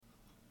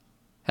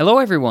Hello,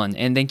 everyone,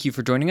 and thank you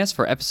for joining us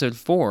for episode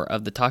 4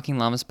 of the Talking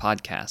Llamas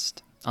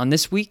podcast. On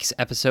this week's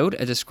episode,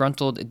 a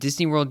disgruntled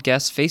Disney World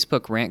guest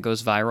Facebook rant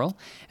goes viral,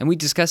 and we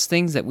discuss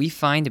things that we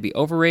find to be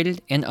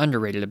overrated and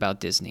underrated about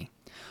Disney.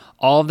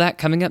 All of that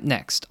coming up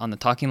next on the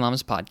Talking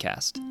Llamas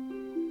podcast.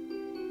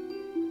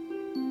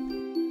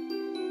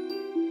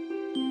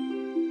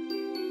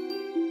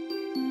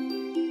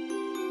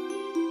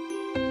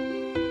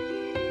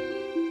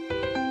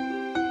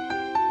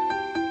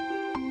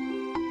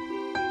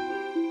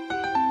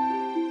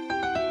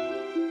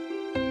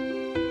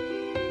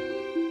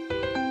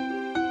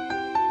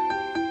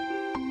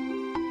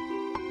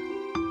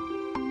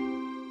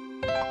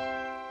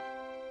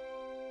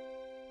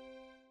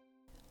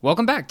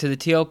 Welcome back to the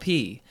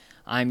TLP.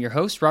 I'm your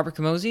host, Robert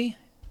Camozzi,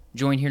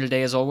 joined here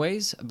today, as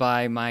always,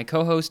 by my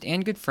co-host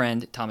and good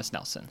friend, Thomas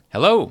Nelson.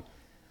 Hello.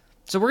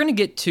 So we're going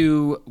to get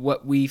to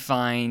what we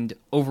find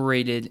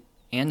overrated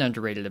and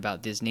underrated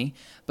about Disney,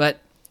 but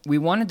we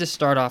wanted to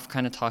start off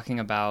kind of talking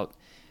about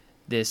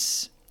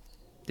this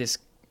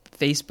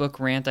Facebook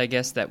rant, I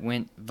guess, that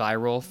went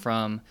viral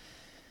from,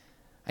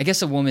 I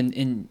guess, a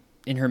woman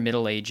in her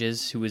middle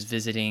ages who was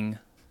visiting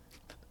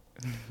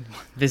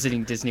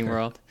Disney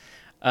World.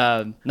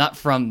 Not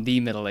from the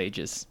Middle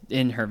Ages,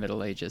 in her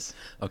Middle Ages.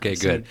 Okay,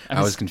 good.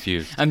 I was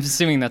confused. I'm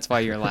assuming that's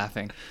why you're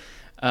laughing.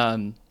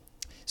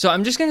 So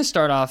I'm just going to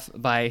start off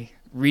by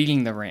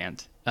reading the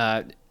rant,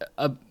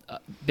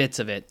 bits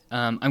of it.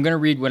 I'm going to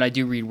read what I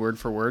do read word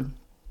for word,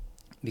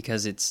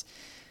 because it's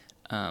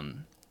not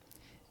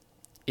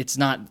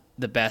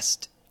the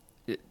best.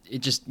 It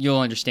just, you'll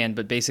understand,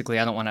 but basically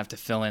I don't want to have to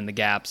fill in the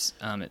gaps,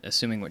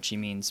 assuming what she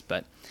means.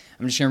 But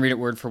I'm just going to read it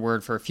word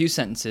for a few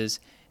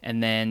sentences,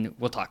 and then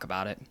we'll talk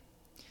about it.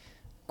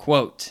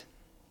 Quote,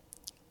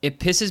 "It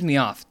pisses me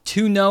off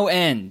to no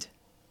end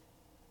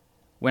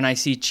when I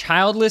see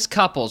childless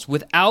couples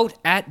without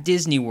at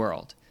Disney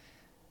World."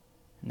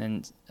 And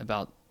then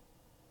about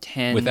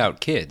 10...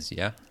 Without kids,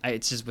 yeah?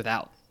 It's just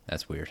without.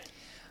 That's weird.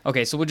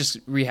 Okay, so we'll just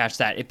rehash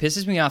that. It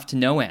pisses me off to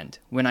no end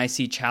when I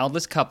see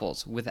childless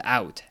couples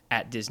without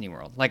at Disney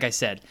World. Like I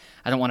said,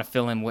 I don't want to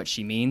fill in what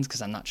she means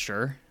because I'm not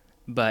sure,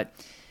 but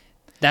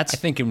that's... I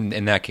think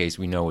in that case,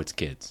 we know it's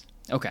kids.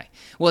 Okay.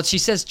 Well, she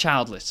says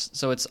childless,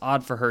 so it's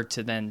odd for her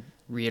to then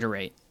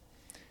reiterate.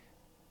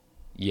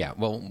 Yeah,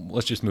 well,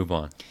 let's just move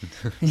on.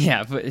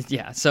 Yeah.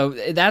 So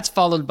that's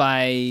followed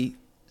by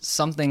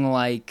something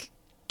like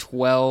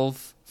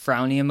 12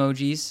 frowny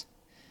emojis.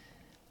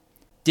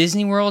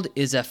 Disney World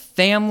is a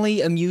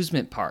family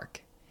amusement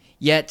park,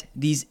 yet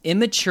these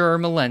immature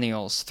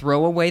millennials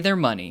throw away their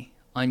money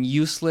on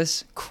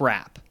useless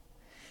crap.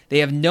 They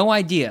have no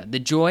idea the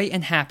joy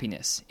and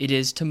happiness it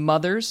is to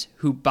mothers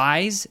who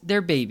buys their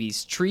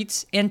babies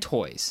treats and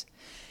toys.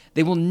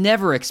 They will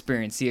never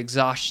experience the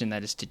exhaustion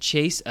that is to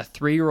chase a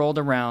 3-year-old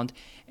around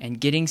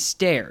and getting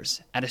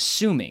stares at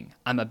assuming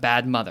I'm a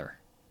bad mother.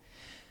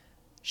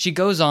 She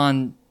goes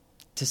on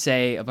to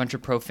say a bunch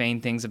of profane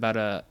things about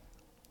a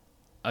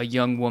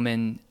young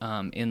woman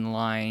in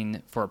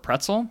line for a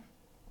pretzel,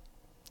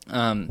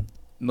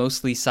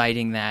 mostly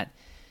citing that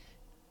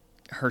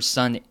her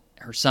son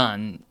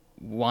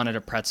wanted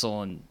a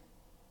pretzel and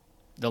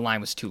the line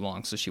was too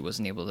long, so she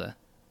wasn't able to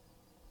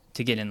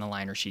get in the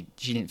line, or she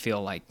didn't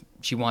feel like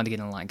she wanted to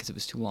get in the line because it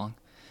was too long.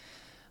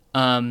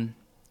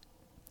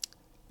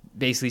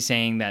 Basically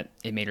saying that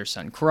it made her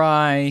son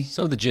cry.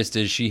 So the gist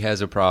is she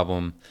has a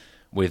problem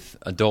with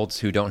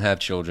adults who don't have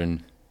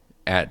children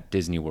at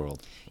Disney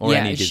World or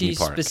any Disney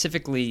park. Yeah, she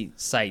specifically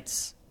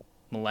cites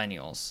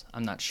millennials.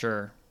 I'm not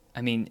sure.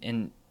 I mean,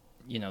 and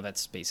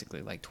that's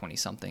basically like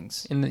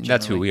 20-somethings. And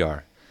that's who we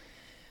are.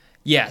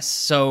 Yes,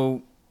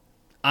 so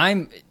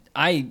I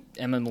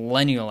am a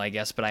millennial, I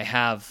guess, but I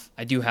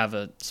do have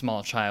a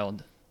small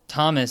child.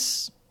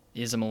 Thomas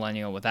is a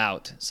millennial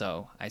without,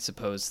 so I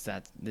suppose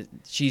that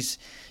she's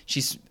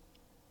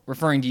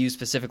referring to you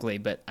specifically,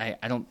 but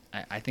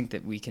I think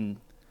that we can,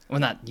 well,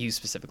 not you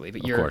specifically,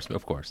 but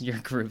of course, your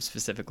group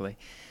specifically.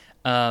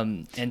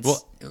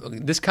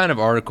 This kind of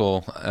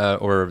article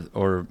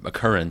or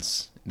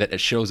occurrence that it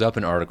shows up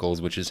in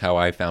articles, which is how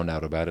I found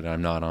out about it.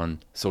 I'm not on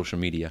social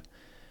media.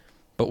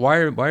 But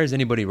why is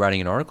anybody writing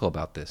an article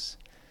about this?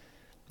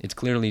 It's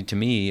clearly, to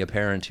me, a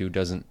parent who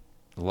doesn't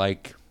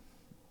like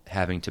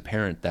having to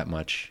parent that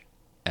much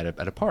at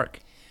a park.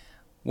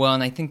 Well,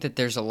 and I think that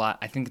there's a lot.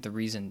 I think the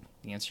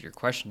answer to your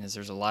question is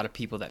there's a lot of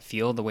people that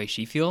feel the way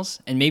she feels,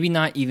 and maybe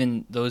not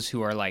even those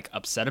who are like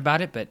upset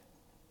about it, but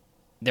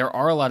there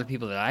are a lot of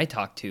people that I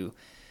talk to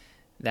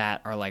that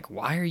are like,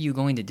 "Why are you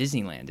going to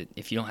Disneyland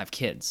if you don't have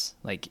kids?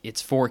 Like,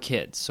 it's for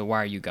kids, so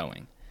why are you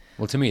going?"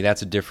 Well, to me,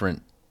 that's a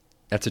different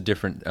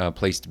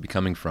place to be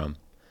coming from,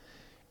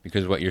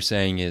 because what you're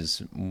saying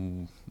is,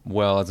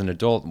 well, as an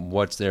adult,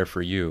 what's there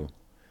for you?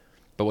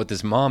 But what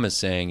this mom is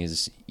saying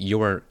is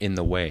you're in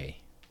the way.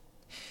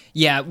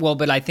 Yeah, well,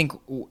 but I think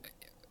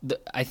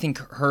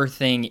her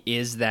thing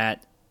is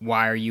that,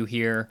 why are you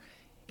here?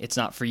 It's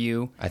not for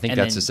you. I think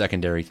that's a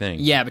secondary thing.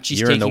 Yeah, but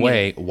you're in the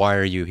way. Why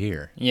are you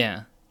here?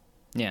 Yeah.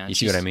 Yeah, You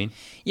see what I mean?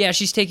 Yeah,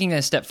 she's taking it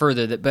a step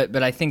further.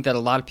 But I think that a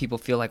lot of people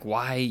feel like,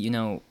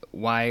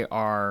 why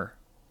are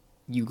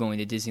you going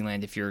to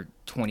Disneyland if you're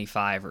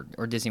 25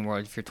 or Disney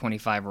World if you're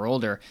 25 or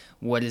older?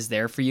 What is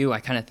there for you? I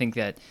kind of think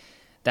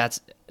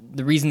that's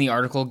the reason the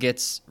article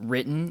gets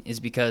written is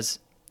because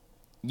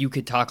you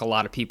could talk a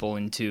lot of people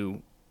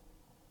into,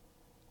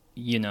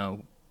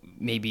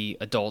 maybe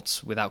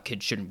adults without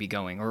kids shouldn't be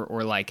going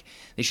or like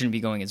they shouldn't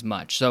be going as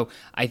much. So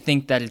I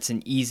think that it's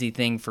an easy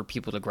thing for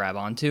people to grab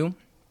onto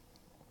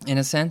in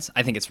a sense.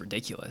 I think it's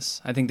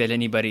ridiculous. I think that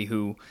anybody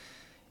who,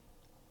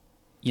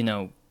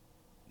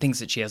 thinks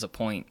that she has a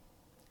point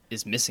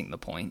is missing the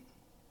point.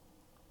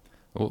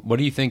 Well, what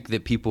do you think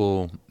that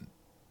people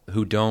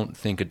who don't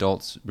think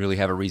adults really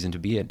have a reason to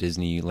be at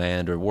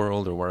Disneyland or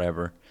World or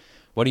wherever,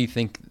 what do you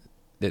think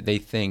that they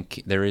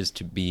think there is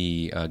to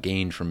be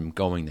gained from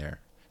going there?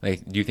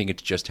 Like, do you think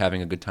it's just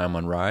having a good time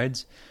on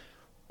rides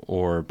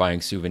or buying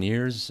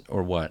souvenirs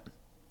or what?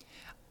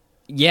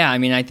 Yeah, I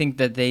mean, I think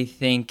that they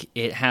think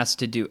it has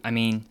to do,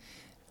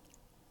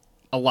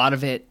 a lot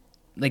of it,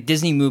 like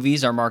Disney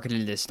movies are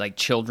marketed as like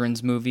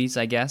children's movies,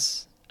 I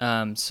guess.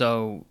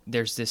 So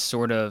there's this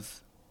sort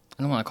of,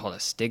 I don't want to call it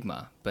a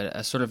stigma, but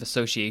a sort of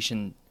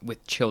association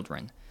with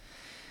children.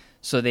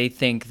 So they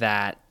think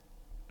that,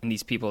 and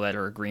these people that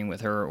are agreeing with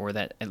her or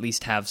that at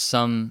least have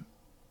some,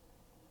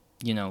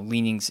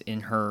 leanings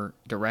in her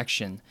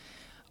direction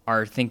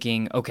are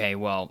thinking, okay,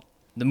 well,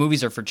 the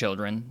movies are for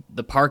children.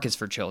 The park is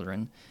for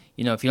children.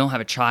 If you don't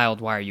have a child,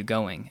 why are you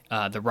going?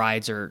 The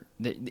rides are,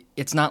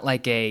 it's not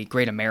like a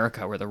Great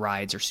America where the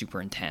rides are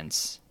super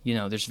intense.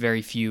 There's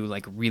very few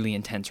like really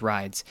intense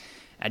rides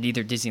at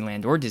either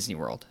Disneyland or Disney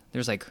World.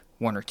 There's like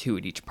one or two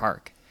at each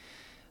park.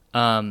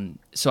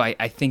 So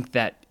I think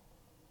that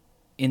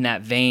in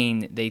that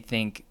vein, they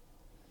think,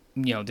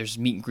 there's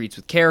meet and greets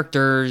with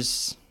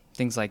characters,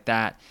 things like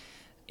that.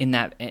 In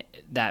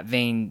that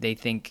vein, they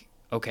think,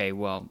 okay,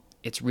 well,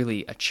 it's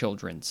really a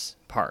children's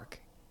park.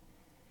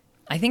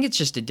 I think it's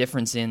just a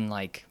difference in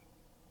like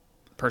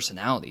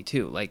personality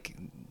too. Like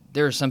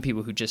there are some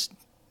people who just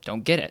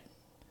don't get it,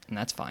 and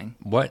that's fine.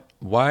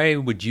 Why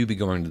would you be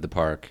going to the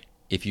park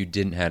if you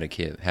didn't have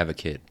a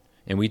kid?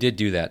 And we did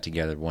do that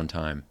together one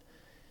time.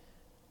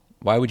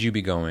 Why would you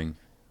be going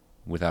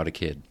without a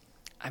kid?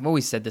 I've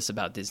always said this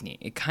about Disney.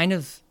 It kind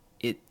of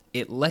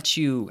it lets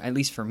you, at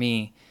least for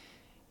me,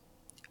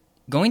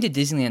 going to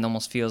Disneyland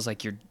almost feels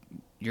like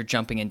you're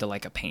jumping into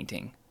like a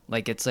painting.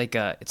 Like it's like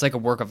a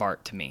work of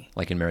art to me.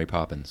 Like in Mary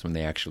Poppins when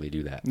they actually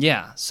do that.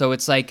 Yeah, so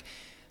it's like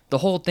the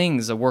whole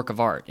thing's a work of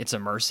art. It's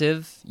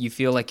immersive. You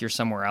feel like you're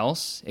somewhere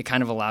else. It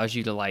kind of allows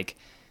you to like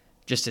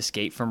just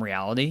escape from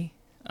reality,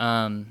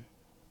 in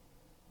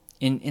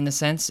a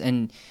sense.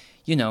 And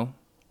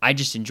I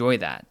just enjoy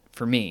that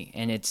for me.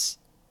 And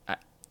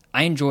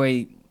I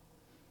enjoy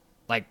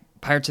like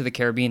Pirates of the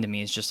Caribbean to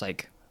me is just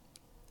like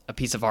a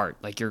piece of art.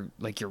 Like you're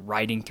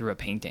riding through a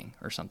painting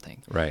or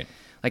something. Right.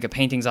 Like a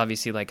painting's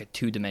obviously like a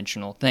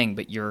two-dimensional thing,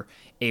 but you're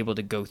able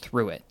to go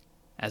through it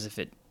as if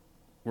it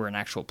were an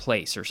actual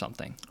place or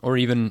something. Or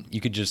even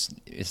you could just,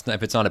 if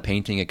it's not a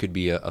painting, it could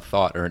be a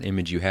thought or an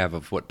image you have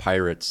of what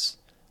pirates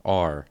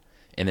are.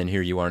 And then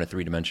here you are in a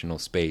three-dimensional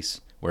space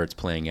where it's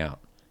playing out.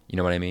 You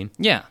know what I mean?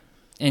 Yeah.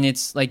 And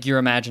it's like your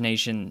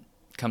imagination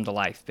come to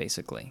life,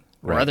 basically.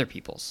 Or Right. other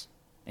people's.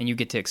 And you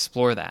get to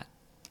explore that.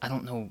 I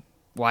don't know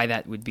why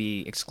that would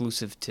be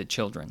exclusive to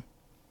children.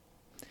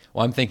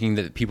 Well, I'm thinking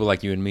that people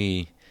like you and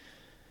me,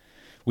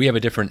 we have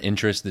a different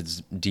interest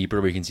that's deeper.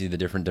 We can see the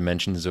different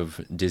dimensions of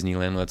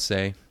Disneyland, let's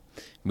say.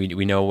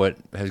 We know what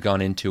has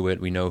gone into it.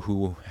 We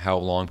know how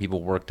long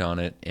people worked on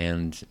it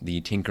and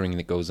the tinkering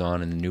that goes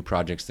on and the new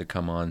projects that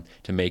come on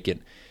to make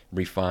it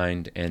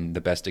refined and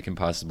the best it can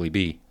possibly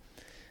be.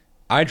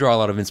 I draw a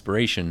lot of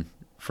inspiration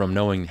from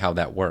knowing how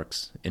that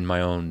works in my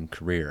own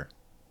career.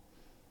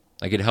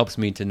 Like it helps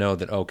me to know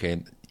that,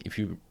 okay, if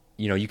you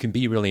can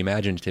be really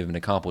imaginative and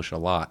accomplish a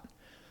lot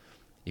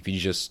if you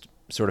just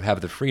sort of have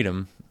the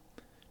freedom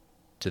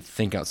to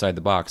think outside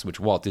the box,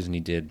 which Walt Disney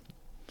did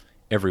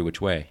every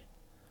which way.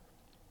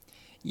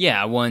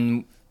 Yeah,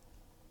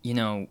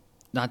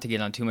 not to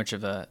get on too much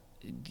of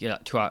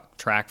too off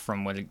track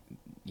from what,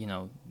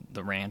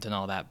 the rant and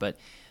all that, but,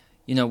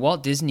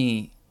 Walt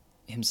Disney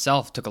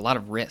himself took a lot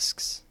of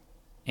risks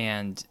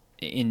and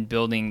in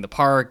building the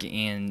park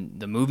and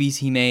the movies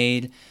he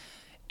made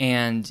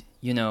and,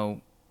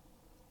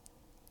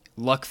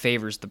 luck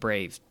favors the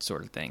brave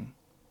sort of thing.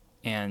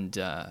 And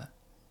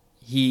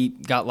he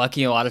got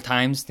lucky a lot of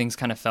times. Things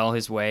kind of fell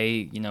his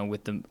way,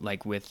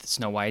 with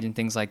Snow White and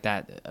things like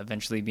that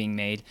eventually being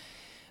made.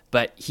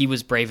 But he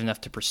was brave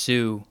enough to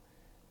pursue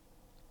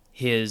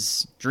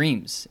his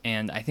dreams,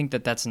 and I think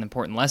that that's an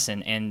important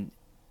lesson. And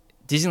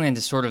Disneyland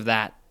is sort of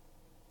that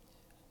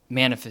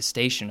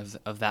manifestation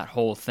of that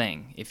whole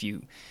thing, if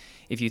you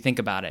think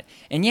about it.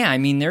 And yeah, I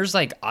mean, there's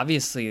like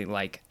obviously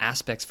like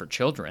aspects for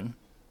children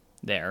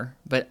there,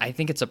 but I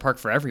think it's a park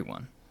for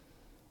everyone.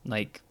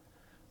 Like,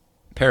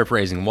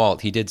 paraphrasing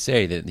Walt, he did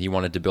say that he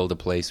wanted to build a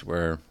place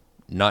where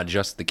not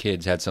just the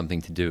kids had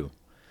something to do.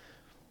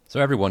 So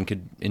everyone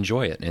could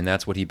enjoy it, and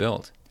that's what he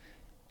built.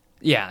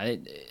 Yeah,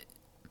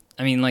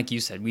 I mean, like you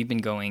said, we've been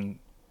going,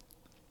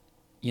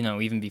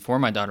 even before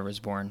my daughter was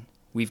born,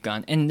 we've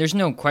gone, and there's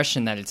no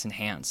question that it's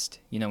enhanced.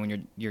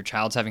 When your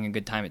child's having a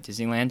good time at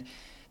Disneyland,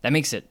 that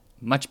makes it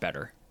much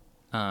better,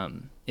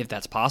 if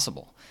that's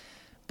possible.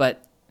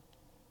 But,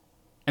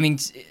 I mean,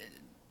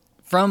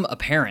 from a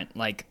parent,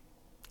 like,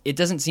 it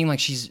doesn't seem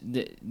like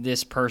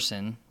this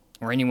person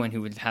or anyone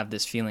who would have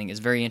this feeling is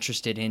very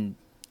interested in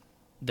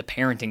the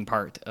parenting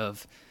part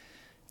of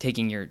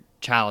taking your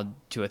child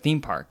to a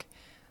theme park.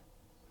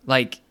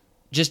 Like,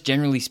 just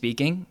generally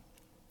speaking,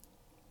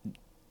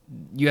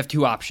 you have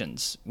two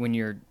options when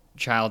your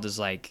child is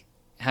like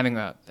having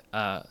a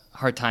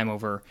hard time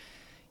over,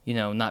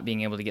 not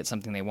being able to get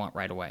something they want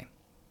right away.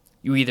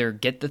 You either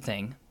get the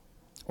thing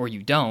or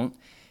you don't,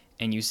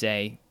 and you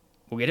say,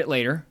 we'll get it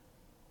later,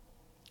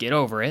 get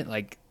over it,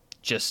 like,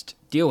 just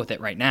deal with it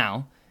right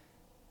now,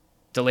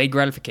 delayed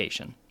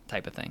gratification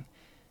type of thing.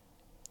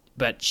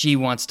 But she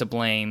wants to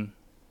blame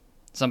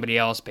somebody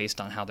else based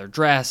on how they're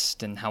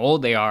dressed and how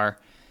old they are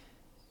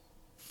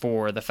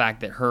for the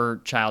fact that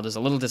her child is a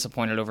little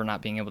disappointed over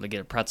not being able to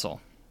get a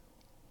pretzel.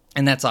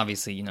 And that's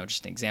obviously,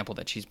 just an example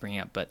that she's bringing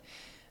up. But,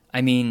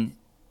 I mean,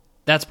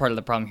 that's part of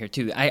the problem here,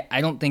 too.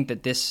 I don't think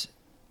that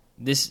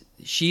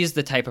she is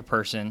the type of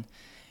person,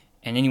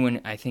 and anyone,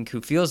 I think,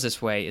 who feels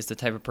this way is the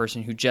type of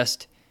person who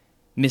just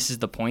misses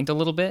the point a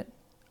little bit,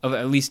 of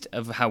at least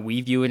of how we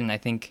view it, and I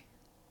think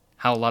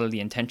how a lot of the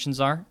intentions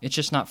are. It's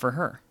just not for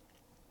her.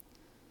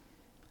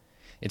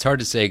 It's hard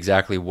to say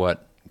exactly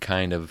what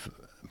kind of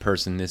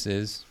person this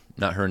is,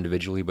 not her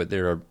individually, but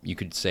you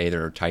could say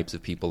there are types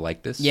of people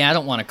like this. Yeah, I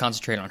don't want to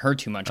concentrate on her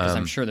too much because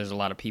I'm sure there's a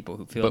lot of people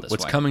who feel this way. But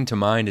what's coming to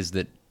mind is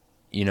that,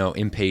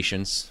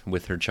 impatience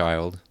with her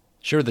child.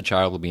 Sure, the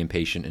child will be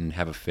impatient and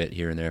have a fit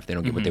here and there if they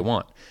don't get what they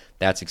want.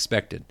 That's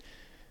expected.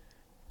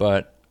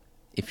 But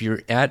if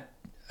you're at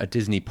a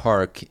Disney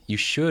park,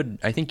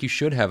 I think you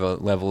should have a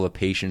level of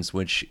patience,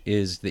 which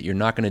is that you're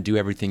not going to do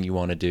everything you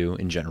want to do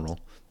in general.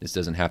 This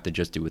doesn't have to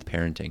just do with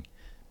parenting,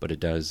 but it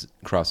does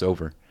cross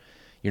over.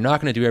 You're not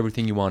going to do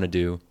everything you want to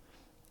do,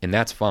 and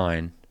that's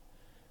fine.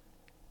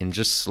 And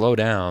just slow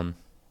down,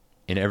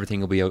 and everything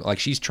will be like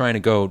she's trying to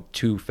go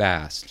too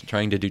fast,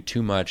 trying to do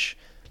too much.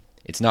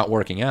 It's not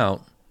working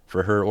out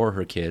for her or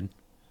her kid,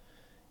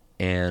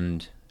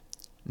 and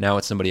now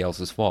it's somebody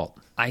else's fault.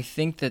 I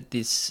think that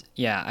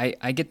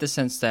I get the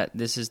sense that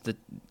this is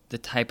the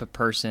type of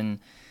person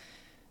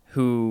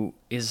who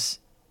is,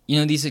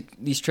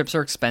 these trips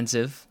are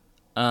expensive.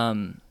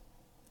 It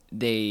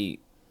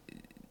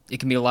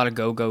can be a lot of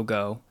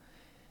go.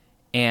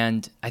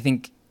 And I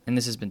think, and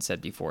this has been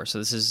said before, so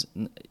this is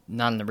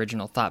not an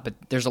original thought, but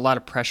there's a lot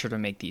of pressure to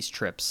make these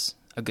trips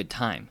a good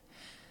time.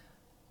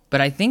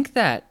 But I think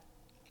that,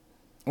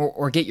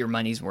 or get your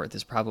money's worth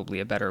is probably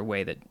a better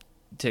way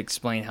to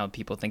explain how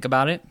people think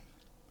about it.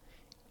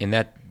 And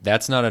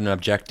that's not an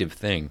objective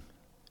thing.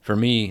 For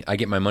me, I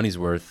get my money's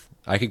worth.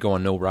 I could go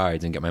on no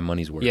rides and get my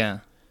money's worth. Yeah.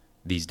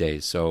 These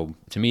days. So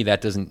to me, that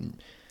doesn't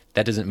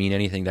mean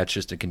anything. That's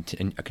just a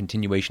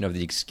continuation of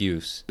the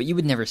excuse. But you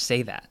would never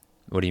say that.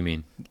 What do you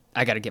mean?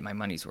 I got to get my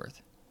money's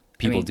worth.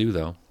 People do,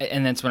 though.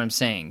 And that's what I'm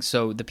saying.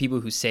 So the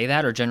people who say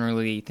that are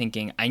generally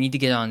thinking, I need to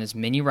get on as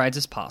many rides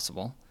as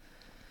possible.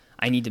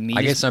 I need to meet...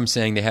 I guess I'm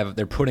saying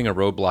they're putting a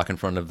roadblock in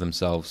front of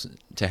themselves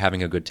to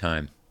having a good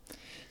time.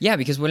 Yeah,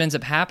 because what ends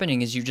up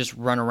happening is you just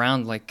run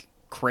around like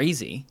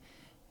crazy,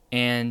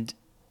 and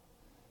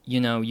you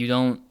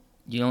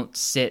don't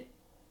sit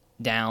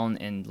down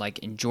and like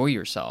enjoy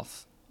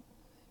yourself.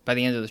 By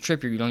the end of the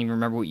trip, you don't even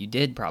remember what you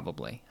did,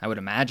 probably. I would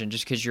imagine,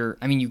 just because you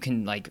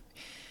can like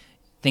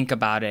think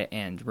about it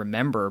and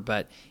remember,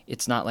 but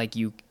it's not like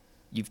you've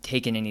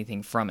taken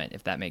anything from it,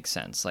 if that makes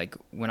sense. Like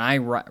when I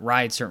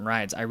ride certain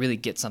rides, I really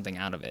get something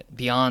out of it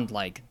beyond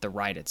like the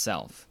ride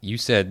itself. You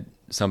said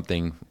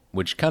something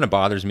which kind of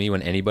bothers me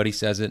when anybody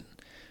says it,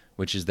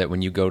 which is that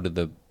when you go to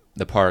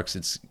the parks,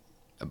 it's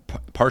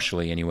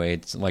partially anyway,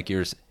 it's like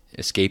you're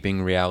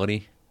escaping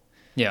reality.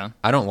 Yeah.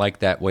 I don't like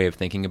that way of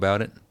thinking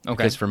about it. Okay.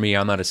 Because for me,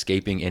 I'm not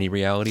escaping any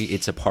reality.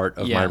 It's a part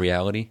of my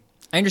reality.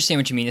 I understand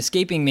what you mean.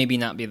 Escaping may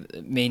not be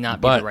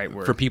the right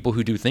word. For people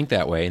who do think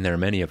that way, and there are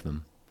many of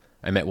them,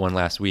 I met one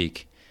last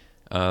week,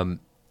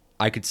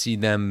 I could see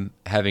them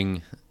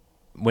having,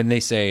 when they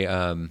say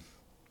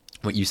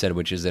what you said,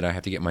 which is that I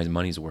have to get my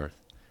money's worth,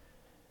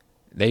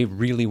 they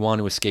really want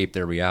to escape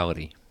their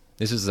reality.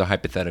 This is a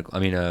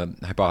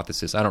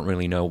hypothesis. I don't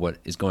really know what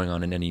is going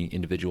on in any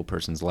individual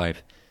person's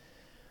life.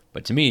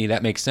 But to me,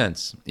 that makes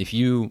sense. If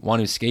you want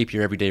to escape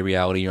your everyday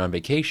reality, you're on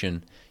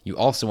vacation, you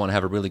also want to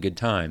have a really good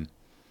time.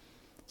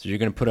 So you're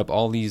going to put up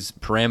all these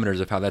parameters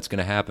of how that's going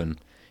to happen.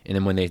 And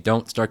then when they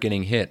don't start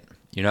getting hit,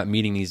 you're not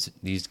meeting these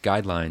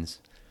guidelines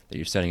that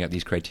you're setting up,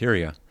 these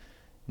criteria.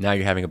 Now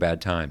you're having a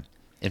bad time.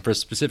 And for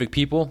specific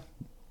people,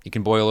 it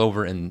can boil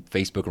over and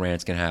Facebook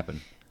rants can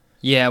happen.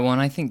 Yeah, well,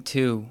 and I think,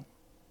 too,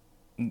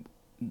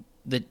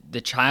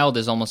 the child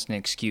is almost an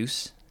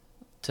excuse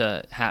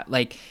to have,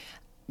 like,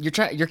 your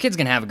kid's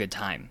going to have a good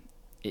time.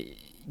 You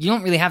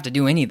don't really have to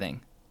do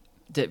anything.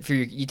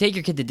 You take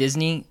your kid to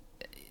Disney,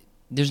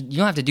 you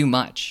don't have to do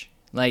much.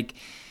 like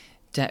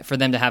for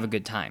them to have a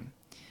good time.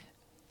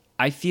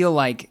 I feel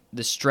like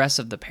the stress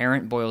of the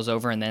parent boils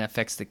over and then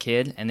affects the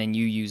kid, and then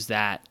you use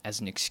that as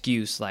an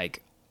excuse,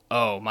 like,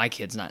 oh, my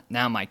kid's not,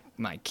 now my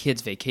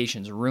kid's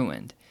vacation's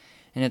ruined.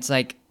 And it's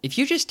like, if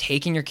you just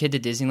taken your kid to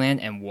Disneyland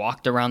and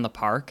walked around the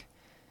park,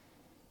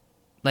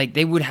 like,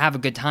 they would have a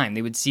good time.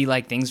 They would see,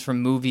 like, things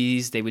from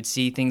movies. They would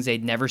see things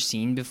they'd never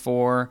seen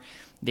before.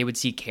 They would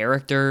see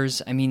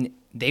characters. I mean,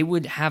 they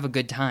would have a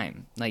good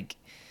time. Like,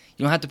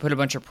 you don't have to put a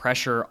bunch of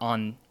pressure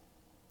on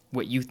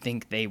what you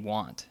think they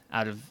want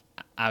out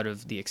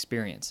of the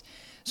experience.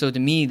 So to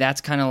me,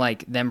 that's kind of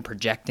like them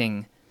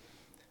projecting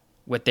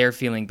what they're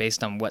feeling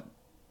based on what,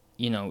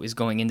 you know, is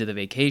going into the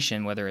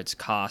vacation, whether it's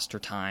cost or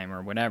time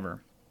or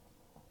whatever.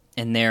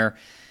 And they're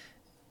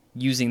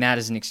using that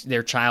as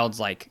their child's,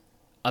 like,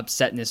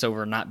 upsetness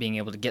over not being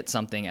able to get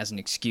something as an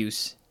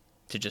excuse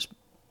to just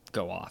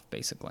go off,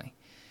 basically.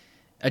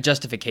 A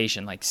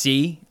justification, like,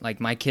 see, like,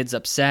 my kid's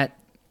upset,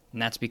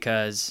 and that's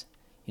because,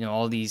 you know,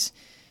 all these,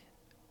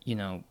 you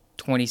know,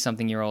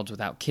 20-something-year-olds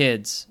without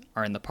kids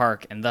are in the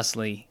park, and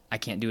thusly I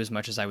can't do as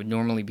much as I would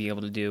normally be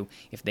able to do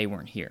if they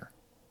weren't here.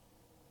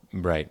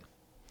 Right.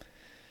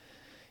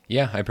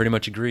 Yeah, I pretty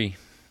much agree.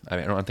 I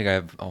don't think I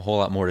have a whole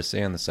lot more to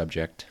say on the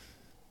subject.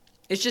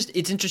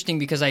 It's interesting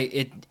because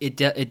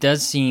it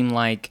does seem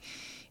like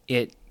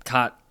it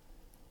got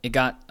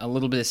a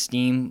little bit of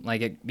steam,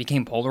 like it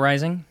became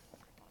polarizing.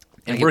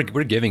 And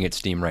we're giving it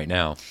steam right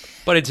now.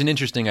 But it's an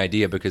interesting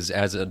idea because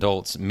as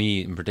adults,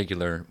 me in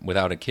particular,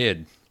 without a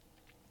kid,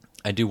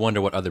 I do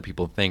wonder what other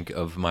people think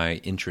of my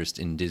interest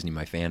in Disney,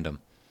 my fandom.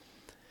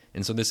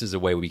 And so this is a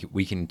way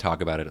we can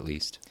talk about it at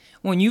least.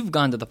 When you've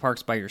gone to the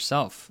parks by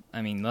yourself,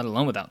 I mean, let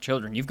alone without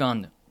children, you've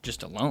gone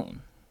just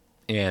alone.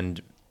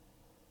 And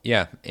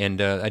yeah,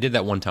 and I did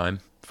that one time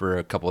for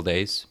a couple of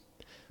days.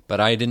 But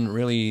I didn't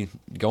really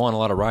go on a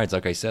lot of rides,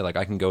 like I said. Like,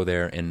 I can go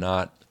there and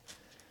not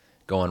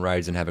go on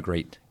rides and have a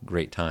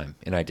great time.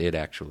 And I did,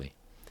 actually.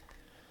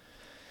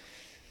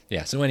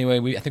 Yeah, so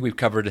anyway, I think we've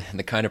covered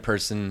the kind of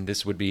person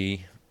this would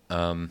be.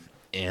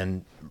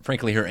 And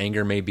frankly, her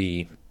anger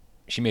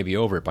she may be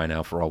over it by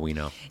now for all we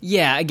know.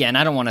 Yeah, again,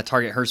 I don't want to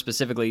target her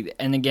specifically.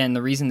 And again,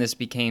 the reason this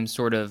became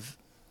sort of,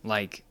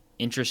 like,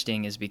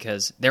 interesting is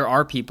because there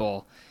are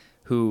people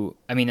who,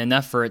 I mean,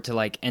 enough for it to,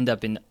 like, end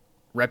up in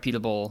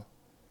reputable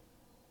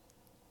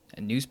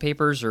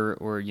newspapers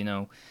or you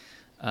know,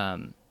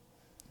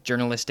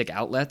 journalistic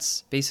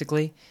outlets,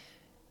 basically,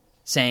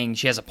 saying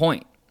she has a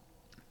point.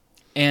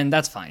 And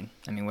that's fine.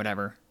 I mean,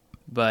 whatever.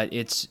 But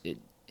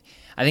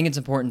I think it's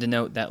important to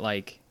note that,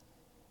 like,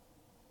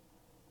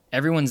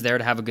 everyone's there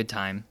to have a good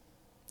time.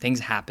 Things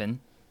happen.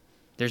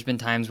 There's been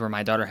times where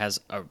my daughter has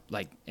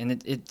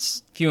and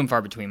it's few and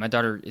far between. My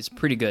daughter is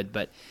pretty good,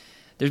 but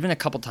there's been a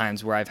couple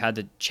times where I've had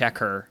to check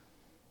her,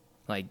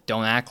 like,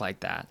 don't act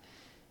like that.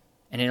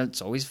 And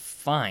it's always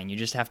fine. You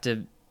just have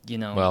to, you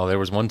know. Well, there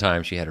was one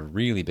time she had a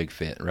really big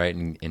fit, right,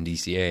 in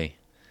DCA.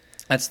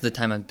 That's the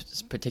time I'm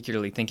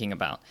particularly thinking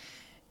about.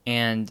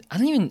 And I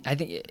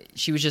think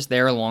she was just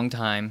there a long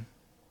time.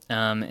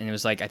 And it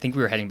was like, I think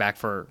we were heading back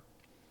to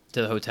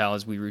the hotel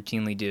as we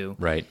routinely do.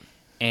 Right.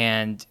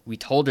 And we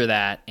told her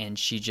that, and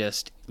she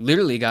just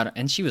literally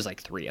and she was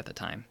like 3 at the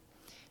time.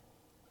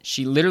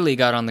 She literally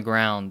got on the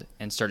ground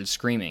and started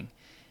screaming.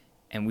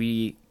 And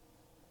we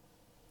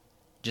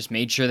just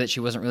made sure that she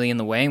wasn't really in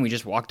the way, and we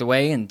just walked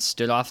away and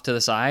stood off to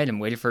the side and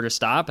waited for her to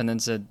stop, and then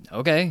said,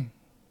 okay,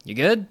 you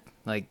good?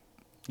 Like,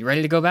 you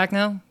ready to go back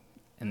now?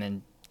 And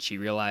then she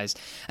realized,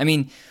 I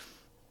mean,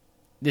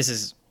 this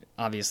is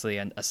obviously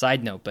a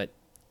side note, but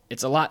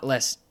it's a lot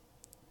less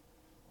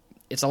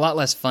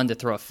fun to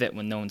throw a fit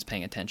when no one's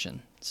paying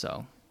attention.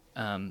 So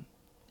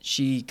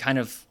she kind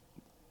of,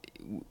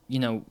 you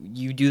know,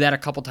 you do that a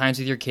couple times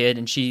with your kid,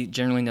 and she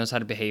generally knows how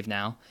to behave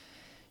now.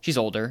 She's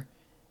older.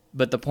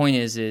 But the point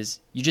is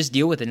you just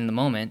deal with it in the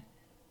moment,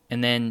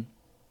 and then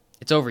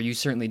it's over. You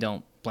certainly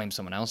don't blame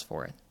someone else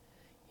for it,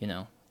 you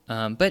know.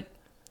 But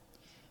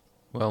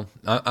well,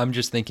 I'm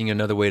just thinking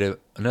another way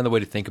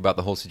to think about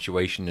the whole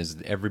situation is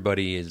that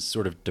everybody is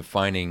sort of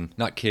defining,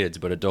 not kids,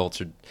 but adults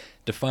are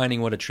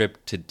defining what a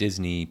trip to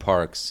Disney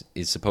parks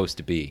is supposed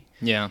to be.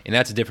 Yeah. And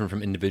that's different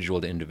from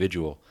individual to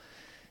individual.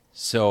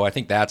 So I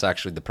think that's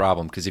actually the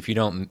problem, because if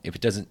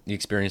the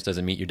experience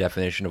doesn't meet your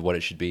definition of what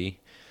it should be,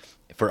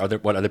 for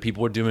what other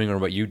people are doing or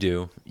what you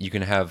do, you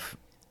can have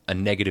a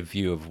negative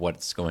view of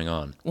what's going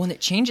on. Well, and it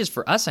changes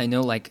for us. I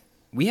know, like,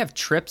 we have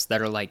trips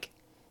that are, like,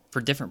 for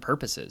different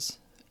purposes.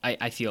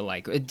 I feel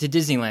like to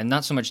Disneyland,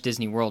 not so much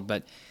Disney World,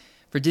 but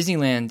for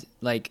Disneyland,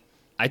 like,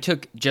 I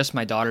took just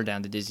my daughter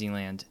down to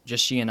Disneyland,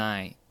 just she and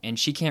I, and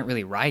she can't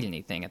really ride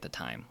anything at the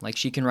time. Like,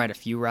 she can ride a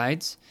few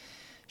rides.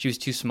 She was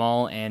too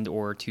small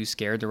or too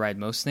scared to ride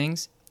most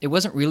things. It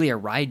wasn't really a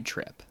ride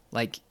trip.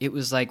 Like, it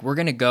was like, we're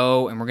going to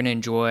go and we're going to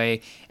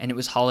enjoy, and it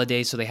was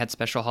holidays, so they had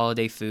special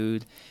holiday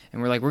food,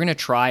 and we're like, we're going to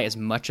try as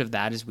much of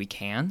that as we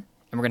can,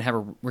 and we're going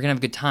to have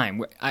a good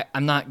time.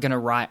 I'm not going to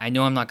ride, I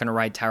know I'm not going to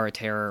ride Tower of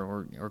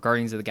Terror or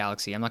Guardians of the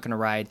Galaxy. I'm not going to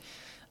ride,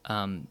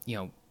 you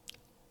know,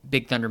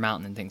 Big Thunder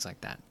Mountain and things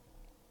like that,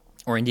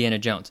 or Indiana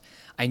Jones.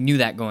 I knew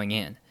that going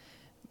in.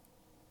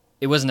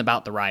 It wasn't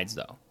about the rides,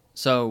 though.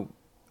 So,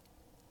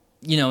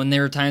 and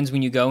there are times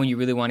when you go and you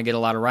really want to get a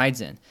lot of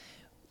rides in.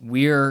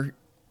 We're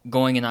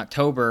going in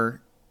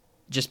October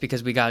just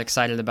because we got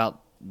excited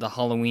about the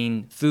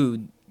Halloween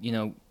food,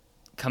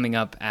 coming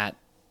up at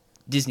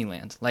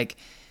Disneyland. Like,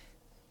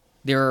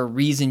 there are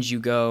reasons you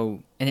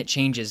go, and it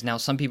changes. Now,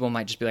 some people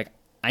might just be like,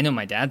 I know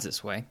my dad's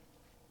this way.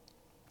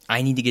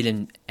 I need to get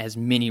in as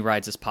many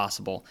rides as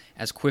possible,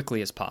 as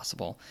quickly as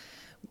possible,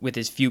 with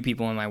as few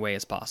people in my way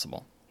as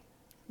possible.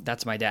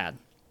 That's my dad.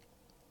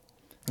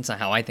 That's not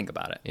how I think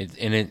about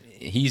it.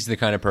 He's the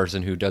kind of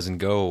person who doesn't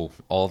go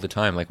all the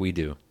time like we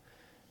do.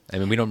 I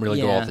mean, we don't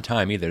really go all the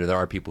time either. There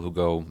are people who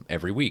go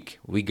every week.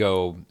 We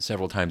go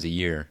several times a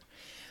year.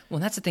 Well,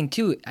 that's the thing,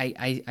 too,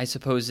 I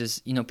suppose,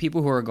 is,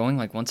 people who are going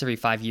like once every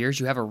 5 years,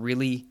 you have a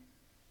really...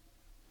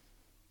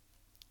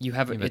 You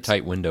have a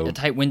tight window. A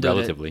tight window.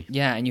 Relatively.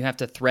 And you have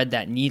to thread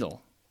that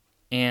needle.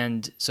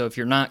 And so if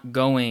you're not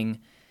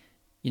going,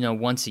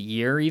 once a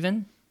year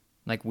even,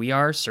 like we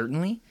are,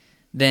 certainly,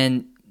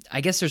 then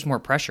I guess there's more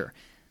pressure.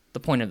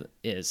 The point of it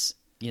is,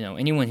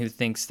 anyone who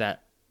thinks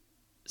that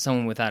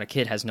someone without a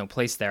kid has no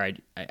place there,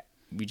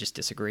 we just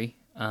disagree.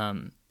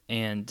 And,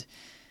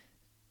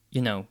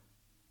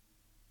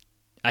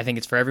 I think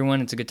it's for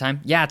everyone. It's a good time.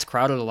 Yeah, it's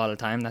crowded a lot of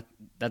the time.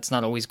 That's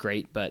not always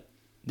great, but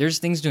there's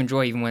things to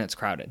enjoy even when it's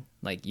crowded.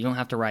 Like, you don't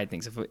have to ride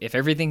things. If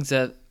everything's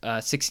a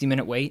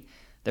 60-minute wait,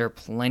 there are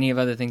plenty of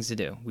other things to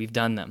do. We've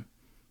done them.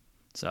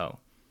 So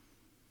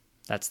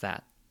that's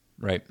that.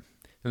 Right.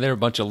 And there are a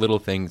bunch of little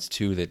things,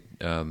 too,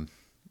 that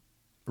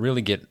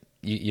really get...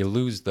 You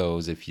lose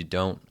those if you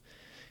don't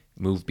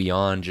move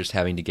beyond just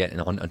having to get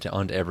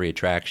onto every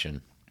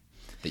attraction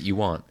that you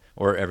want,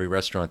 or every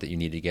restaurant that you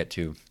need to get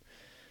to.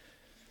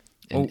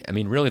 And, I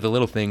mean, really, the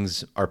little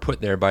things are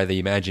put there by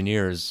the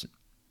Imagineers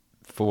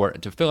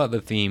to fill out the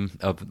theme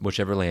of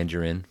whichever land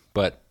you're in,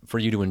 but for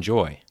you to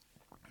enjoy.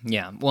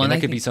 Yeah. Well, and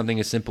that could be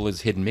something as simple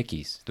as hidden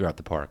Mickeys throughout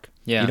the park.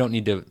 Yeah. You don't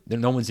need to...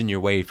 No one's in your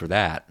way for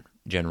that,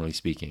 generally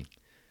speaking.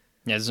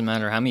 Yeah, it doesn't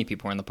matter how many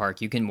people are in the park.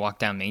 You can walk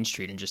down Main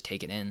Street and just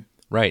take it in.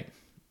 Right.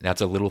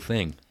 That's a little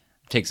thing.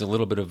 It takes a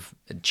little bit of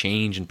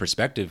change and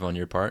perspective on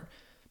your part,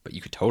 but you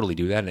could totally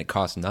do that, and it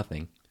costs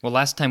nothing. Well,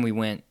 last time we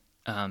went,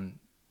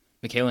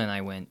 Michaela and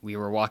I went, we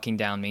were walking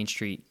down Main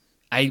Street.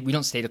 We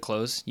don't stay to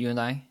close, you and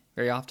I,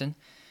 very often,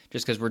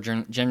 just because we're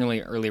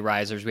generally early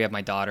risers. We have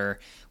my daughter.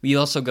 We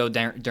also go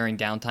during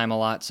downtime a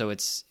lot, so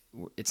it's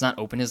not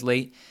open as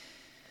late.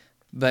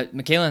 But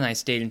Michaela and I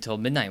stayed until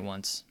midnight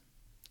once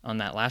on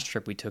that last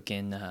trip we took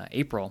in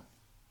April.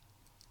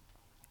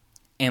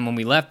 And when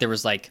we left, there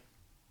was like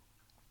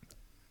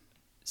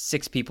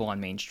 6 people on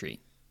Main Street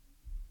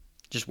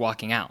just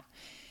walking out.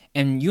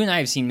 And you and I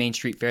have seen Main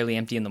Street fairly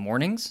empty in the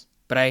mornings,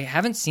 but I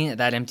haven't seen it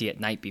that empty at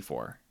night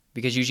before.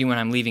 Because usually when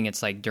I'm leaving,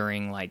 it's like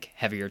during like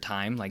heavier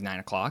time, like 9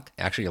 o'clock.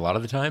 Actually, a lot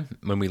of the time,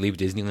 when we leave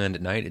Disneyland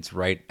at night, it's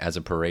right as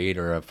a parade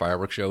or a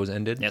fireworks show has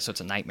ended. Yeah, so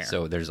it's a nightmare.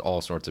 So there's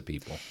all sorts of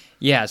people.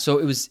 Yeah, so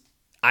it was,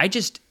 I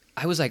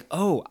was like,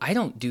 oh, I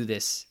don't do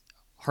this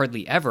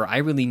hardly ever. I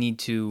really need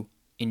to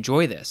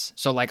enjoy this.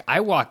 So like I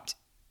walked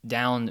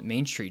down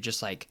Main Street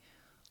just like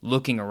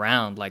looking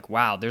around like,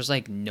 wow, there's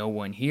like no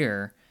one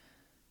here.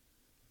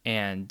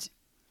 And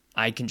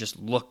I can just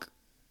look,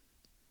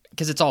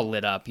 because it's all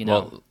lit up,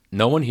 Well,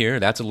 no one here,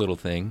 that's a little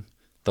thing.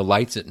 The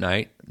lights at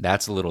night,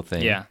 that's a little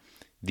thing. Yeah.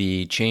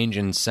 The change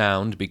in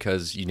sound,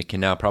 because you can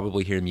now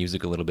probably hear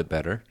music a little bit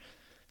better.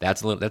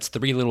 That's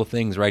 3 little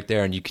things right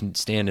there, and you can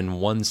stand in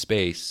one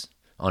space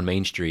on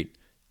Main Street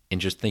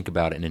and just think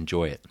about it and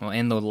enjoy it. Well,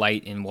 and the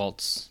light in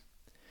Walt's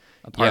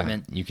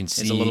apartment, you can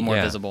see, is a little more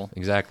visible.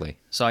 Exactly.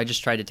 So I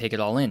just tried to take it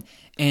all in.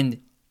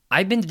 And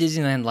I've been to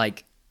Disneyland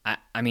like,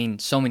 I mean,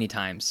 so many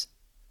times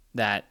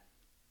that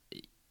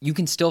I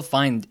can still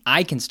find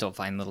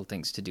little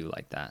things to do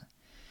like that,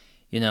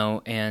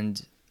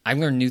 and I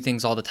learn new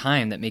things all the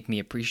time that make me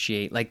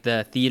appreciate, like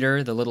the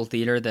little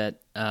theater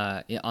that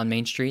on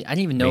Main Street. I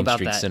didn't even know Main about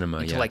Street that Cinema,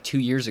 until like 2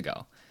 years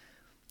ago.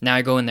 Now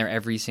I go in there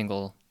every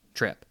single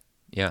trip.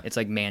 Yeah. It's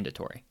like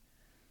mandatory.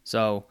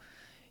 So,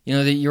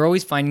 you're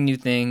always finding new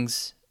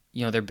things.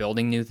 They're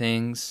building new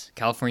things.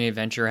 California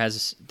Adventure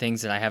has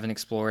things that I haven't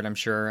explored, I'm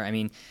sure. I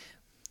mean,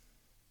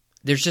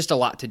 there's just a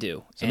lot to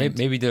do. So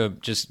maybe to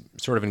just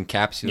sort of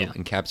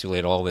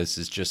encapsulate all this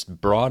is just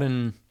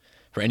broaden,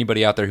 for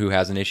anybody out there who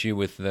has an issue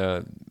with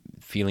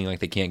feeling like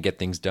they can't get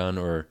things done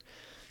or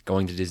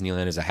going to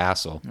Disneyland is a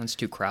hassle. It's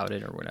too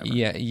crowded or whatever.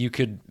 Yeah, you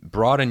could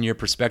broaden your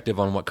perspective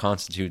on what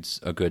constitutes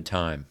a good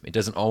time. It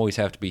doesn't always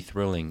have to be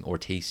thrilling or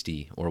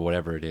tasty or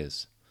whatever it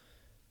is.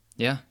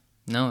 Yeah,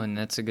 no, and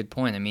that's a good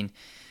point. I mean,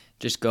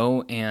 just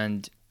go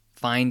and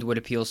find what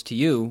appeals to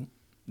you.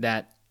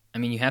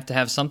 You have to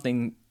have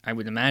something, I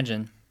would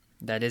imagine,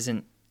 that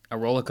isn't a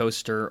roller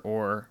coaster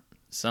or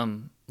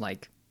some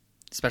like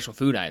special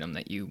food item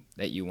that you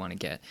want to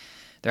get.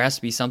 There has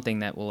to be something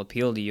that will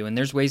appeal to you, and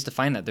there's ways to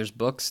find that. There's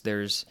books,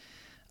 there's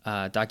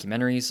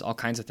documentaries, all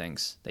kinds of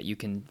things that you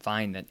can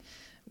find that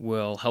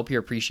will help your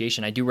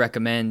appreciation. I do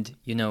recommend,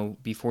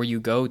 before you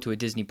go to a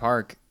Disney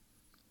park,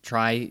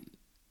 try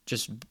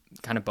just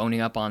kind of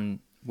boning up on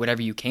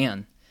whatever you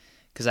can,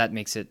 because that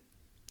makes it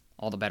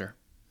all the better.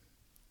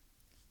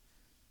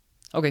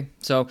 Okay,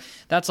 so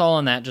that's all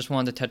on that. Just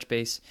wanted to touch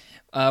base.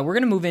 We're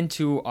going to move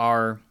into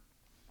our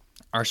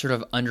sort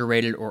of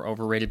underrated or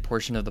overrated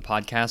portion of the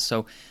podcast.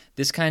 So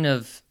this kind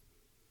of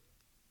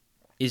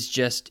is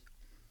just,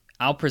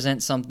 I'll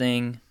present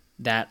something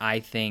that I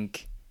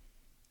think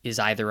is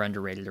either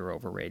underrated or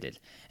overrated.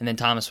 And then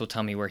Thomas will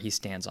tell me where he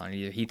stands on it.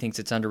 Either he thinks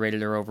it's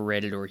underrated or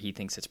overrated, or he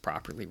thinks it's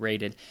properly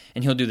rated.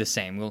 And he'll do the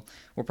same. We'll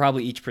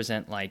probably each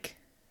present like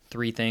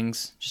 3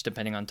 things, just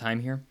depending on time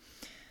here.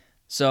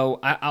 So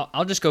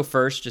I'll just go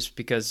first, just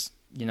because,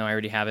 I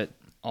already have it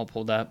all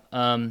pulled up.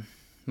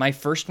 My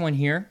first one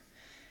here,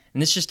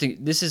 and this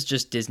is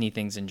just Disney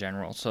things in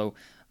general. So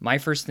my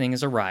first thing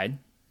is a ride,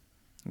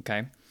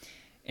 okay?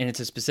 And it's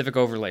a specific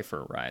overlay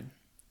for a ride,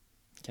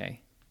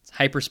 okay? It's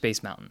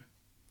Hyperspace Mountain.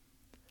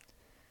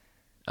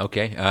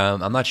 Okay,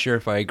 I'm not sure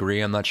if I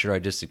agree. I'm not sure I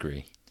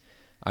disagree.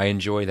 I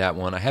enjoy that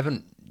one. I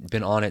haven't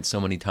been on it so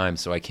many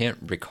times, so I can't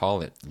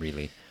recall it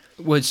really.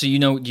 Well, so do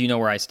you know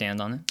where I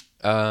stand on it?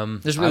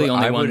 There's really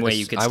only one way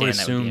you could stand. I would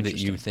assume that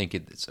you think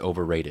it's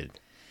overrated.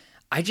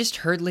 I just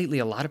heard lately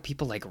a lot of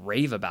people like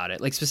rave about it,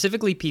 like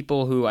specifically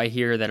people who I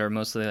hear that are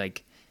mostly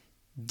like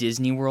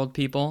Disney World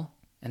people,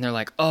 and they're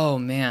like, "Oh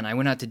man, I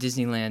went out to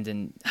Disneyland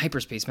and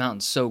Hyperspace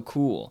Mountain's so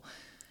cool,"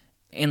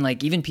 and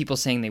like even people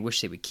saying they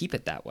wish they would keep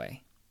it that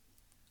way.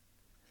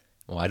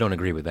 Well, I don't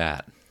agree with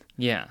that.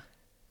 Yeah.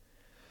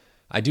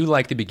 I do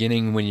like the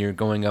beginning when you're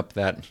going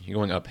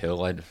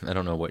uphill. I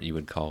don't know what you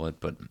would call it,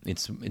 but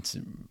it's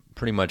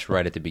pretty much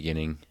right at the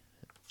beginning,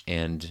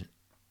 and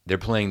they're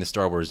playing the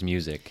Star Wars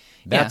music.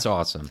 That's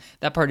awesome.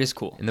 That part is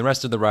cool. And the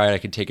rest of the ride, I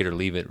could take it or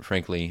leave it,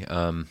 frankly.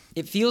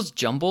 It feels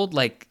jumbled,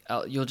 like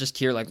you'll just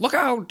hear like, "Look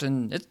out,"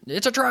 and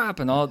it's a trap,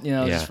 and all,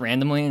 just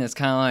randomly, and it's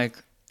kind of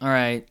like, all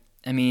right.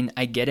 I mean,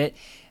 I get it.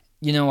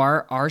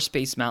 Our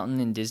Space Mountain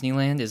in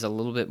Disneyland is a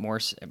little bit more,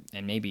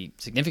 and maybe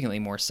significantly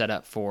more, set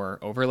up for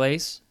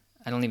overlays.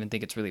 I don't even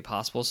think it's really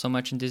possible so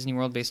much in Disney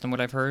World based on what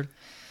I've heard.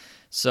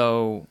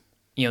 So,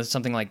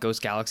 something like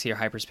Ghost Galaxy or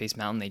Hyperspace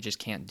Mountain, they just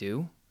can't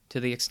do to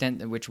the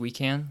extent at which we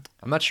can.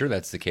 I'm not sure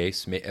that's the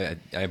case.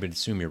 I would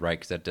assume you're right,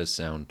 because that does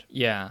sound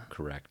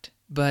correct.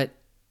 But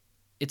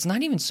it's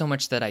not even so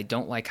much that I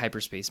don't like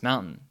Hyperspace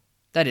Mountain.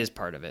 That is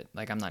part of it.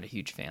 Like, I'm not a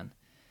huge fan.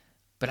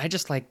 But I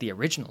just like the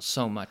original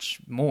so much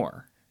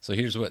more. So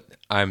here's what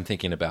I'm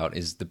thinking about,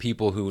 is the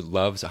people who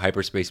loves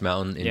Hyperspace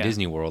Mountain in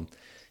Disney World,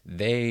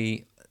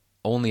 they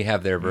only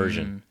have their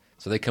version.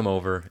 So they come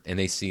over and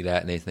they see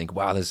that and they think,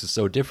 wow, this is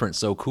so different,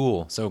 so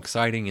cool, so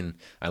exciting, and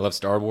I love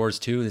Star Wars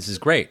too. This is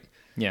great.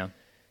 Yeah.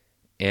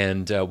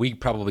 And we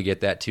probably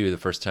get that too the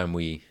first time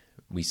we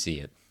see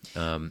it,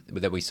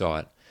 that we saw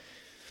it.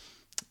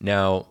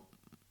 Now,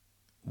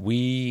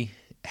 we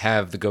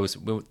have the Ghost,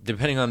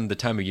 depending on the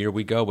time of year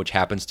we go, which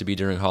happens to be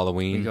during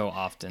Halloween. We go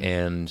often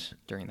and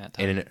during that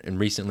time. And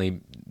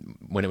recently,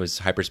 when it was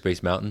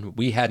Hyperspace Mountain,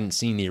 we hadn't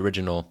seen the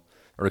original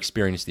or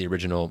experienced the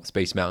original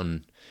Space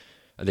Mountain,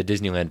 the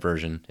Disneyland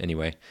version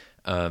anyway,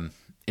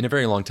 in a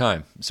very long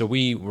time. So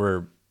we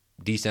were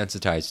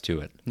desensitized to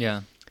it.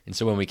 Yeah. And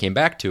so when we came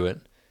back to it,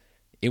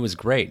 it was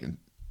great.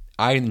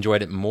 I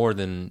enjoyed it more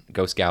than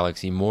Ghost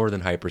Galaxy, more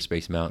than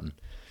Hyperspace Mountain.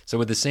 So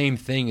with the same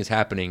thing is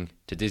happening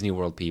to Disney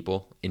World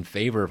people in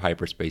favor of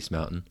Hyperspace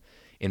Mountain,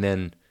 and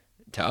then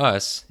to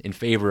us in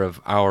favor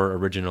of our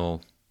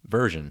original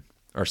version,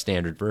 our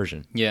standard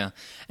version. Yeah.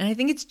 And I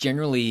think it's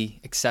generally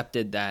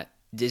accepted that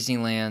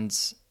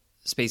Disneyland's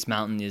Space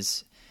Mountain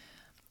is,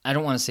 I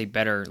don't want to say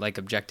better, like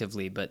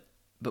objectively, but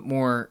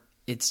more,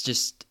 it's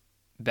just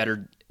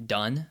better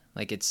done.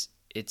 Like it's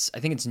I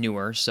think it's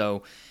newer.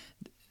 So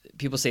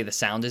people say the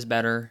sound is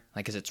better,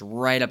 like, 'cause it's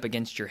right up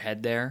against your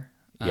head there.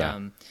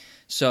 Yeah.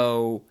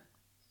 So,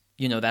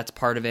 that's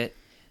part of it.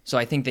 So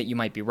I think that you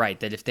might be right,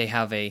 that if they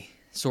have a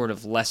sort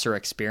of lesser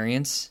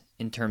experience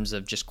in terms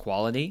of just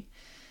quality,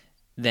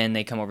 then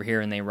they come over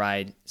here and they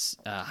ride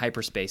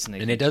Hyperspace. And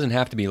it doesn't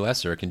have to be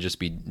lesser. It can just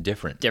be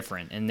different.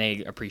 And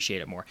they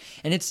appreciate it more.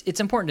 And it's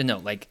important to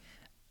note, like,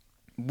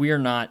 we're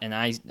not, and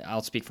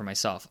I'll speak for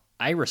myself,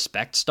 I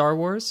respect Star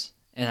Wars,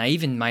 and I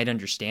even might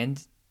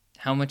understand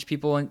how much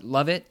people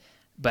love it,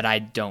 but I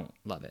don't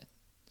love it.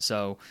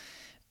 So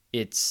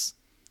it's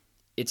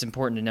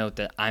important to note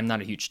that I'm not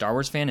a huge Star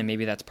Wars fan, and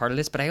maybe that's part of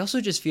this, but I also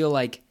just feel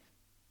like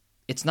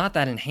it's not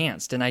that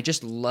enhanced, and I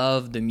just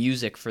love the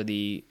music for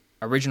the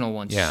original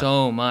one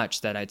so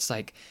much that it's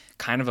like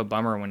kind of a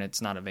bummer when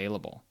it's not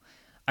available.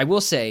 I will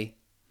say,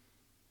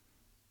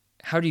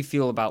 how do you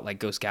feel about like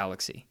Ghost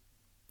Galaxy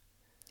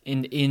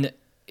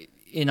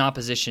in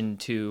opposition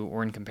to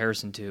or in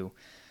comparison to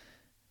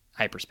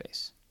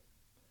Hyperspace?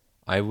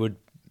 I was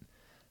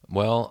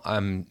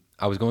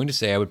going to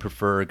say I would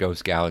prefer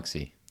Ghost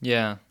Galaxy.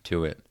 Yeah.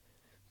 To it.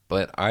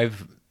 But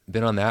I've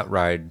been on that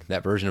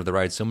version of the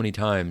ride so many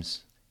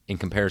times in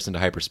comparison to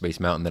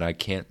Hyperspace Mountain that I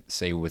can't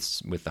say with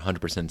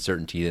 100%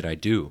 certainty that I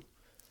do.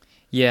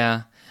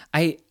 Yeah.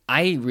 I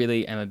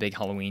really am a big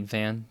Halloween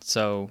fan,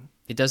 so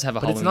it does have a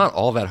Halloween. But it's not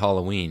all that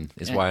Halloween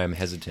is why I'm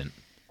hesitant.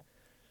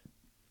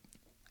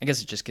 I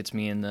guess it just gets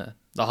me in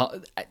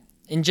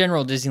in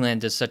general, Disneyland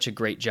does such a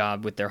great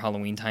job with their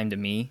Halloween time to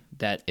me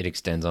that It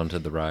extends onto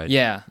the ride.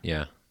 yeah,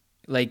 Yeah.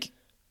 like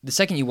the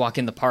second you walk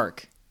in the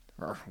park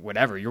or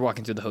whatever, you're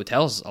walking through the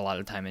hotels a lot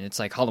of the time, and it's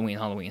like Halloween,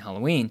 Halloween,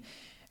 Halloween,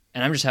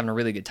 and I'm just having a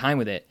really good time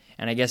with it.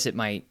 And I guess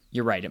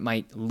you're right, it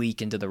might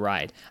leak into the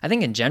ride. I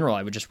think in general,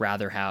 I would just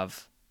rather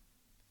have,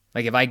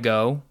 like if I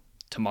go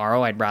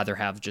tomorrow, I'd rather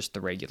have just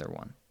the regular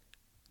one.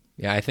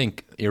 Yeah, I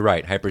think you're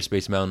right.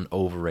 Hyperspace Mountain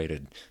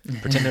overrated.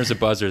 Pretend there's a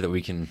buzzer that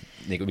we can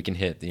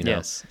hit. You know.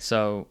 Yes.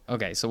 So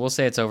okay, so we'll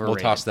say it's overrated.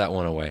 We'll toss that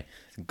one away.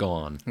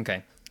 Gone.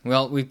 Okay.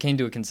 Well, we came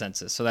to a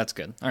consensus, so that's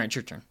good. All right,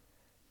 your turn.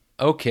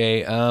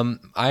 Okay. I'm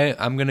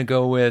gonna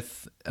go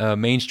with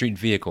Main Street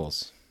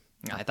Vehicles.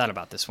 I thought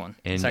about this one.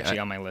 And it's actually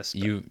on my list.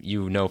 But...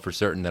 You know for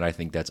certain that I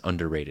think that's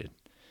underrated.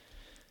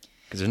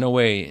 Because there's no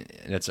way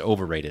that's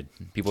overrated.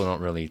 People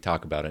don't really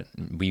talk about it.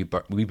 We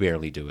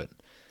barely do it.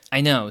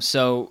 I know.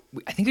 So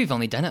I think we've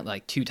only done it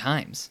like 2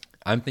 times.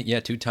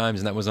 2 times,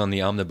 and that was on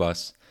the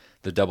omnibus,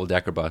 the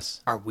double-decker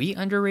bus. Are we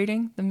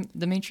underrating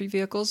the Main Street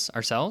Vehicles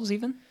ourselves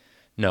even?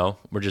 No,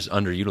 we're just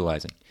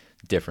underutilizing.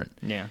 Different.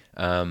 Yeah.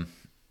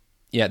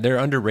 Yeah, they're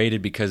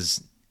underrated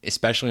because,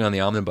 especially on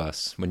the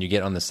omnibus, when you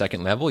get on the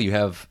second level, you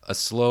have a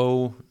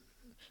slow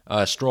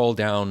stroll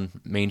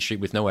down Main Street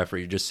with no effort.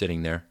 You're just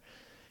sitting there,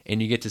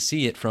 and you get to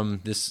see it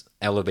from this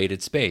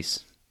elevated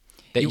space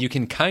that you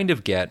can kind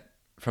of get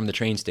from the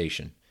train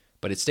station,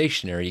 but it's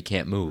stationary. You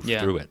can't move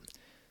through it.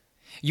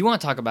 You want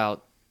to talk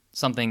about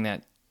something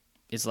that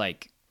is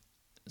like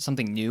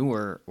something new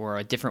or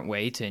a different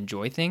way to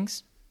enjoy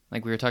things,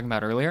 like we were talking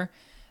about earlier?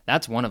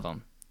 That's one of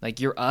them.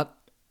 Like you're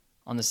up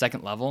on the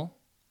second level,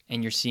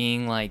 and you're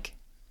seeing like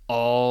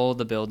all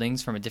the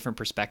buildings from a different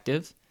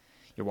perspective.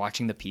 You're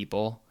watching the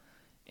people,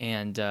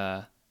 and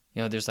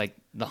there's like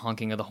the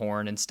honking of the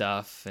horn and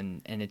stuff,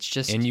 and it's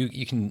just and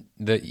you can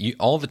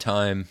all the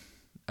time.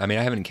 I mean,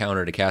 I haven't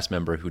encountered a cast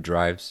member who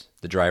drives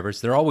the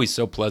drivers. They're always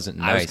so pleasant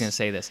and nice. I was going to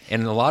say this,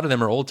 and a lot of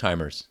them are old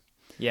timers.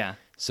 Yeah,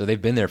 so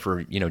they've been there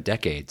for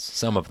decades.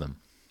 Some of them.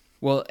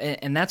 Well,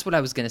 and that's what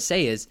I was going to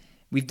say is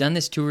we've done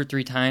this 2 or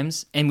 3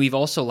 times, and we've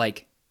also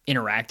like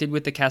interacted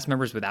with the cast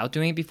members without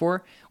doing it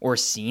before, or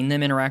seen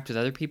them interact with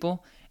other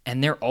people,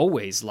 and they're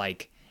always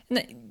like,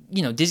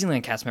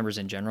 Disneyland cast members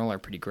in general are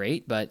pretty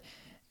great, but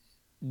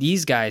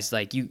these guys,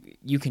 like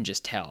you can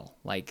just tell,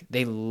 like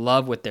they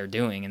love what they're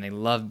doing and they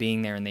love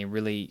being there and they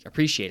really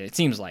appreciate it. It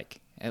seems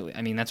like,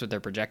 I mean, that's what they're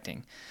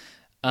projecting.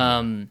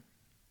 Have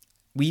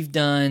we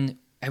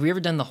ever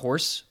done the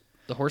horse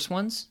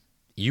ones?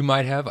 You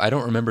might have. I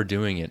don't remember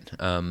doing it.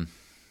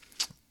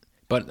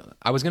 But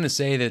I was going to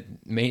say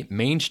that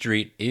Main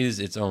Street is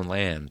its own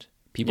land.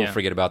 People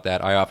forget about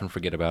that. I often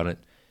forget about it.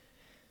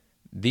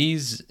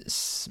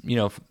 These,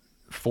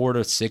 4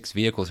 to 6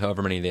 vehicles,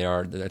 however many they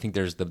are. I think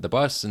there's the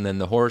bus and then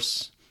the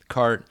horse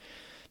cart.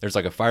 There's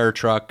like a fire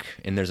truck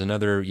and there's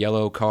another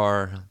yellow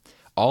ar.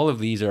 All of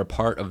these are a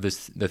part of the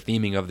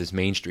theming of this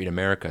Main Street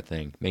America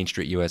thing, Main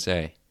Street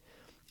USA.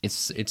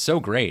 It's so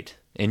great,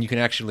 and you can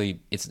actually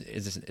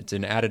it's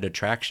an added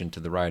attraction to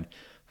the ride.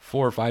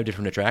 4 or 5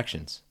 different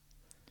attractions.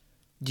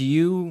 Do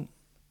you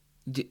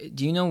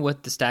know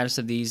what the status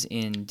of these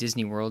in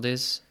Disney World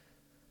is?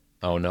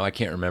 Oh no, I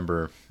can't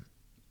remember.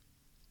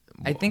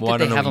 I think that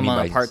they have them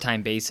on a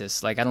part-time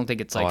basis. Like I don't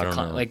think it's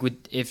like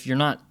if you're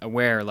not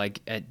aware,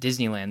 like at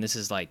Disneyland, this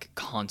is like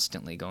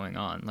constantly going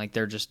on. Like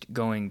they're just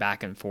going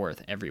back and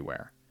forth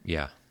everywhere.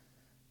 Yeah.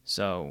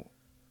 So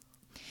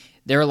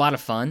they're a lot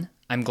of fun.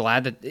 I'm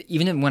glad that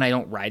even when I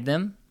don't ride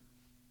them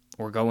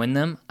or go in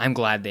them, I'm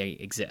glad they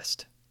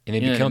exist. And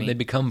they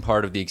become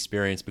part of the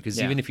experience because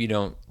even if you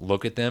don't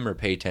look at them or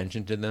pay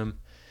attention to them,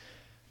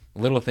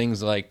 little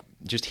things like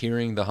just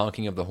hearing the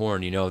honking of the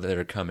horn, you know that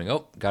they're coming.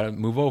 Oh, gotta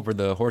move over.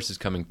 The horse is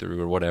coming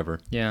through, or whatever.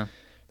 Yeah,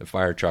 the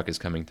fire truck is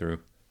coming through.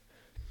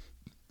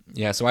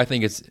 Yeah, so I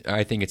think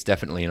it's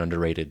definitely an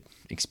underrated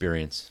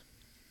experience.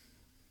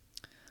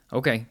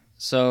 Okay,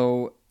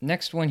 so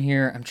next one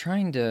here,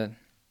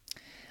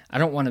 I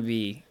don't want to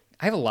be.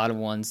 I have a lot of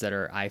ones that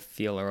I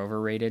feel are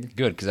overrated.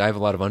 Good, because I have a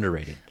lot of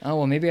underrated. Oh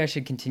well, maybe I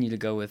should continue to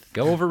go with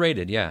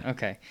overrated. Yeah.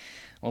 Okay,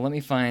 well let me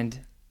find.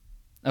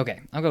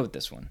 Okay, I'll go with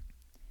this one.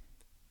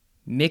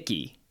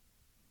 Mickey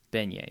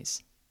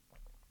beignets.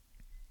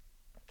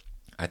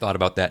 I thought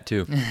about that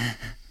too.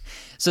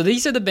 So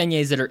these are the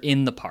beignets that are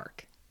in the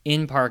park.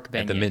 In-park beignets.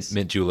 At the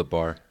mint julep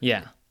bar.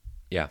 Yeah.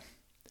 Yeah.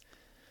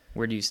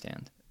 Where do you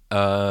stand?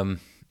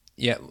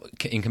 Yeah,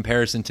 in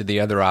comparison to the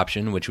other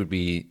option, which would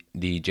be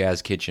the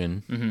Jazz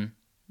Kitchen,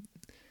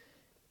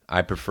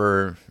 I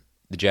prefer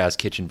the Jazz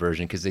Kitchen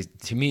version because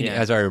to me,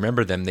 as I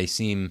remember them, they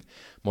seem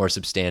more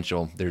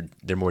substantial.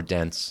 They're more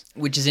dense.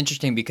 Which is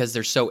interesting because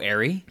they're so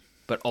airy,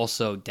 but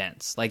also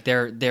dense. Like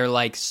they're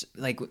like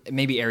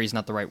maybe airy is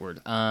not the right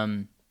word.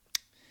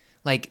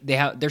 Like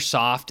they're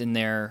soft and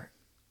they're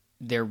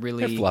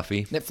really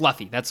fluffy. They're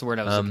fluffy. That's the word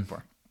I was looking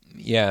for.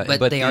 Yeah,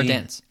 but they are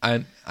dense.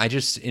 I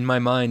just in my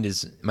mind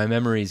my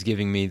memory is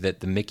giving me that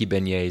the Mickey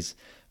beignets,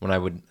 when I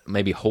would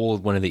maybe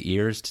hold one of the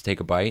ears to take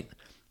a bite,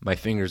 my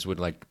fingers would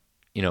like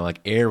like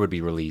air would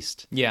be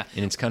released. Yeah.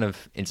 And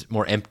it's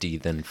more empty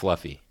than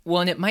fluffy.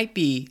 Well, and it might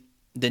be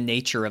the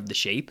nature of the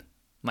shape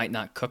might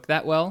not cook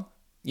that well.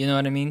 You know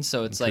what I mean?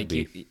 So it's like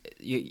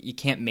you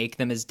can't make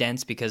them as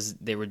dense because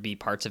there would be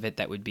parts of it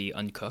that would be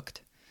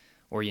uncooked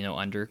or,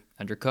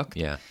 undercooked.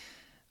 Yeah.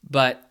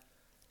 But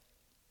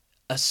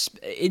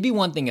it'd be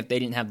one thing if they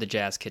didn't have the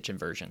Jazz Kitchen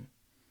version.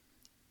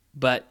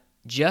 But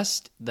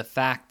just the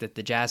fact that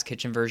the Jazz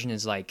Kitchen version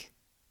is like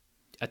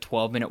a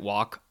 12-minute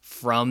walk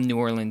from New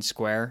Orleans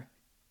Square,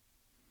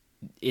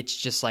 it's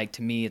just like,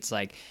 to me, it's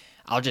like,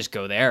 I'll just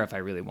go there if I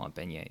really want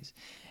beignets.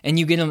 And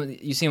you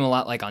see them a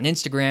lot like on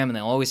Instagram, and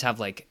they'll always have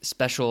like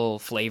special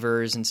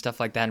flavors and stuff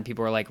like that, and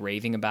people are like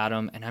raving about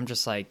them, and I'm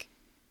just like,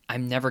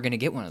 I'm never going to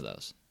get one of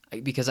those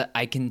because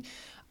I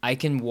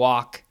can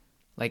walk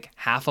like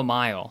half a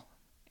mile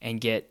and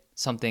get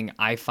something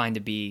I find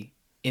to be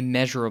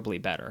immeasurably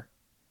better.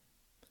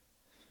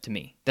 To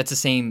me, that's the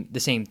same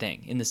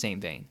thing in the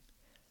same vein.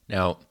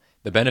 Now,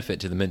 the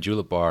benefit to the mint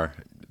julep bar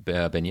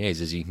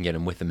beignets is you can get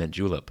them with the mint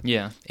julep.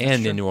 Yeah,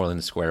 and in New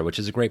Orleans Square, which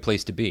is a great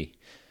place to be.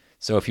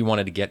 So if you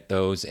wanted to get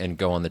those and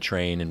go on the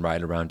train and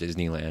ride around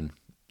Disneyland,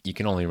 you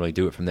can only really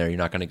do it from there. You're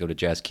not going to go to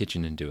Jazz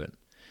Kitchen and do it.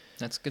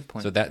 That's a good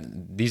point. So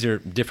these are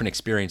different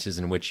experiences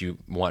in which you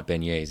want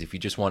beignets. If you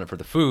just want it for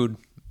the food,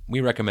 we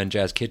recommend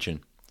Jazz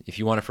Kitchen. If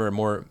you want it for a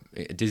more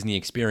Disney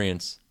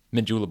experience,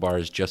 mint julep bar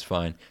is just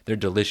fine. They're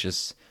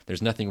delicious.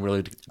 There's nothing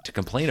really to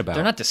complain about.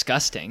 They're not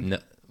disgusting. No,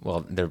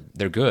 well,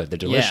 they're good. They're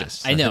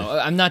delicious. Yeah, I know.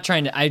 I'm not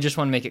trying to. I just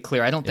want to make it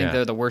clear. I don't think Yeah.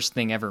 they're the worst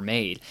thing ever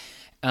made.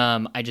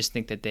 I just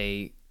think that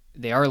they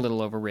are a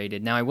little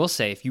overrated. Now, I will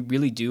say, if you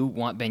really do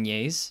want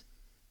beignets,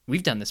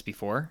 we've done this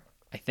before,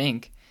 I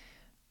think,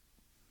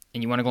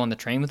 and you want to go on the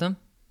train with them,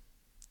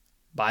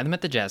 buy them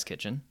at the Jazz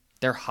Kitchen.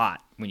 They're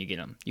hot when you get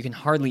them. You can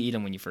hardly eat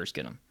them when you first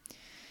get them.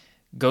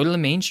 Go to the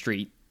Main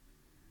Street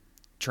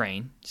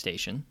train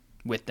station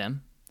with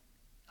them.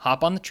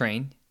 Hop on the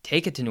train.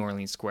 Take it to New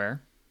Orleans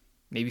Square.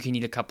 Maybe you can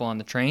eat a couple on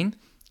the train.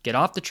 Get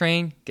off the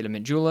train. Get a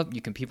mint julep.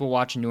 You can people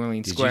watch in New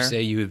Orleans Square. Did you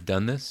say you have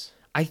done this?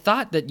 I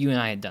thought that you and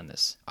I had done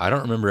this. I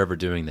don't remember ever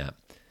doing that.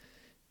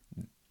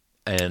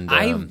 And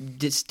I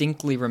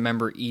distinctly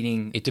remember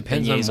eating. it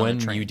depends on beignets the when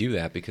train. you do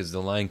that because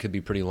the line could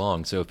be pretty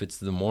long. So if it's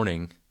the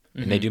morning,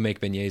 and they do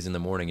make beignets in the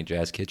morning at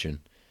Jazz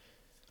Kitchen,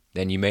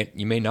 then you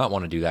may not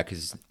want to do that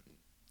because,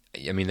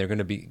 I mean, they're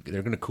going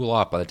to cool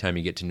off by the time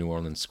you get to New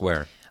Orleans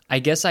Square. I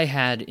guess I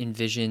had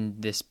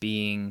envisioned this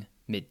being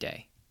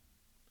midday,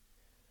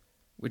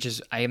 which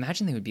is, I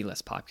imagine they would be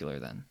less popular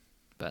then,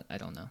 but I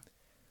don't know.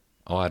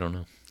 Oh, I don't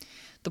know.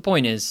 The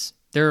point is,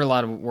 there are a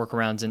lot of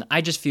workarounds, and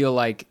I just feel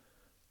like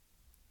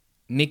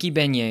Mickey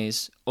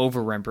beignets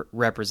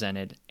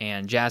overrepresented,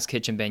 and Jazz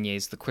Kitchen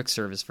beignets, the quick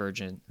service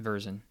version,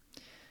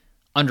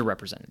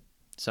 underrepresented.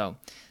 So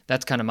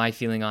that's kind of my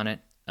feeling on it.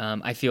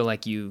 I feel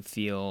like you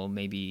feel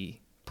maybe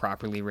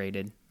properly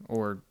rated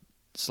or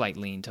slight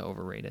lean to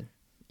overrated.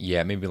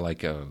 Yeah, maybe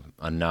like a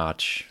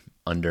notch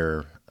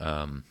under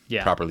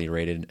properly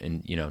rated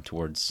and,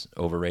 towards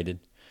overrated.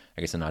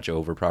 I guess a notch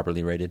over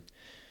properly rated.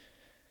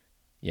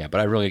 Yeah,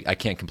 but I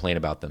can't complain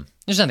about them.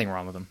 There's nothing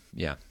wrong with them.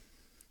 Yeah.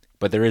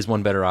 But there is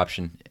one better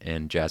option,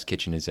 and Jazz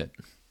Kitchen is it.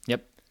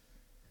 Yep.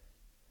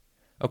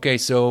 Okay,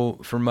 so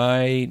for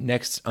my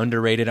next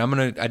underrated,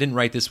 I didn't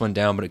write this one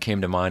down, but it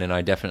came to mind, and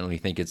I definitely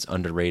think it's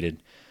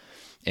underrated.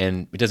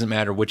 And it doesn't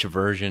matter which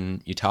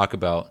version you talk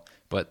about,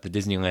 but the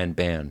Disneyland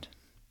Band.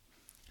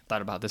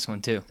 Thought about this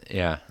one too.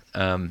 Yeah,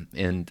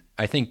 and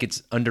I think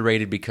it's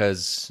underrated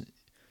because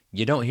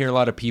you don't hear a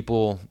lot of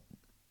people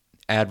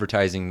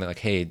advertising like,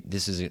 hey,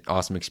 this is an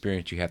awesome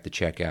experience you have to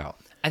check out.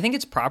 I think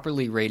it's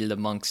properly rated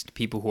amongst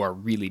people who are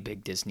really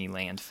big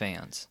Disneyland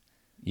fans.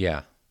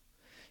 Yeah.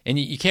 And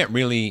you can't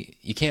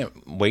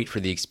wait for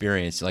the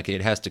experience. Like,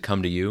 it has to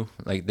come to you.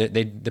 Like,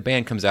 the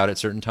band comes out at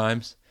certain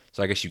times,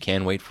 so I guess you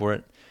can wait for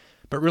it.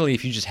 But really,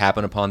 if you just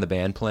happen upon the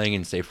band playing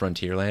in, say,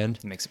 Frontierland,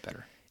 It makes it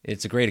better.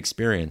 it's a great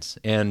experience.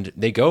 And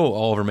they go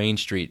all over Main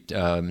Street,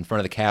 in front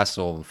of the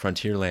castle,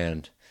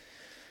 Frontierland.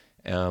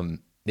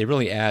 They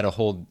really add a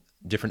whole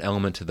different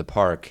element to the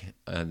park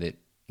that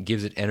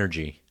gives it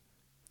energy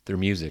through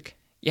music.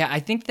 Yeah, I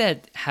think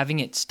that having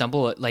it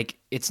stumble, like,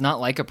 it's not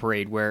like a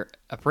parade where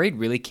a parade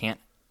really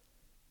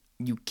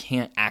you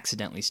can't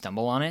accidentally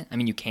stumble on it. I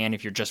mean, you can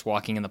if you're just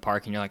walking in the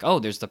park and you're like, oh,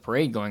 there's the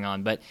parade going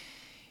on. But,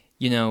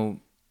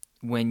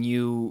 when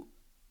you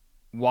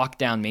walk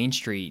down Main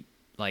Street,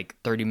 like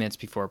 30 minutes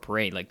before a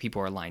parade, like,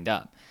 people are lined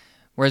up.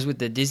 Whereas with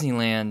the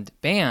Disneyland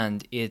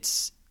Band,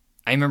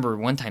 I remember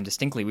one time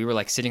distinctly, we were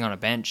like sitting on a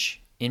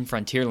bench in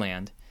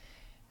Frontierland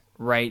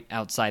right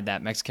outside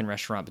that Mexican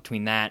restaurant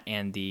between that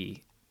and the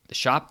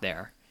shop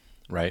there.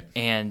 Right.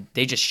 And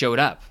they just showed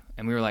up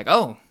and we were like,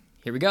 oh,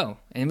 here we go.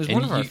 And it was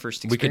one of our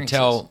first experiences. We could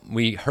tell,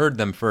 we heard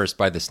them first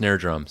by the snare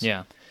drums.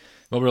 Yeah.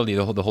 Well, really,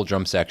 the whole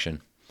drum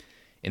section.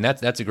 And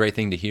that's a great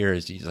thing to hear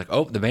is he's like,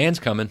 oh, the band's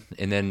coming.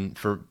 And then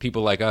for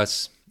people like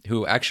us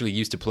who actually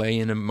used to play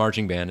in a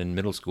marching band in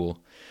middle school,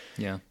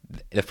 yeah,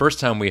 the first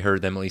time we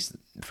heard them, at least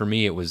for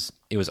me, it was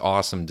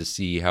awesome to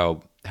see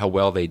how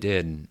well they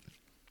did.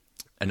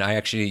 And I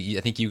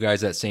think you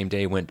guys that same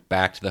day went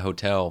back to the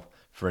hotel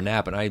for a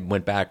nap, and I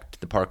went back to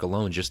the park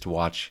alone just to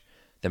watch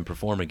them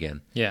perform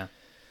again. Yeah.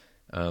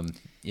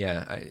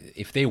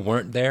 If they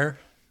weren't there,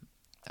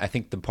 I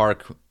think the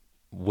park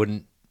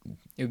wouldn't.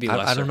 It would be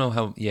lesser. I don't know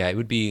how. Yeah, it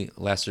would be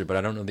lesser, but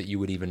I don't know that you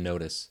would even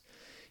notice.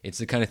 It's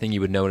the kind of thing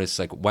you would notice,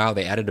 like, wow,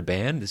 they added a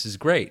band. This is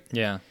great.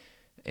 Yeah.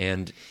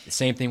 And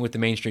same thing with the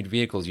Main Street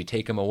vehicles. You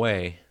take them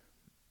away,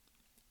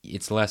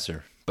 it's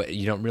lesser, but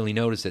you don't really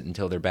notice it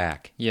until they're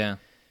back. Yeah.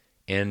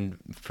 And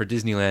for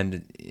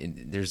Disneyland,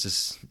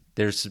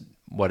 there's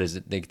what is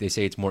it? They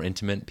say it's more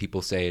intimate.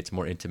 People say it's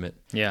more intimate.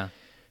 Yeah.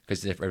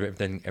 Because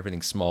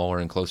everything's smaller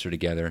and closer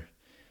together.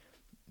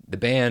 The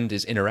band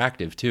is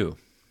interactive too.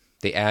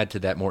 They add to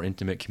that more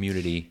intimate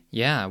community.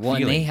 Yeah. Well,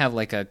 feeling. and they have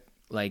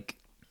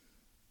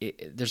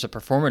there's a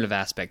performative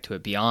aspect to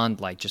it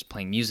beyond like just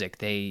playing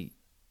music.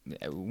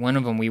 One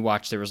of them we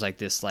watched, there was like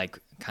this like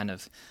kind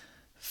of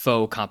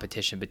faux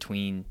competition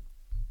between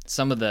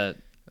some of the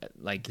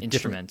like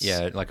instruments.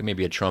 Yeah, like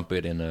maybe a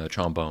trumpet and a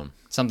trombone.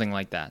 Something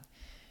like that.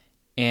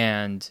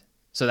 And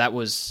so that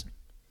was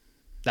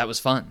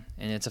fun,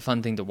 and it's a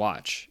fun thing to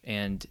watch.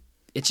 And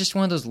it's just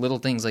one of those little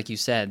things, like you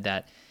said,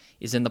 that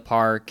is in the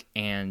park,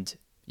 and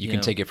you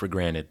can take it for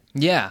granted.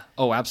 Yeah.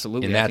 Oh,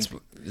 absolutely. And that's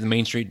the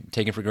Main Street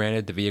taken for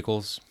granted, the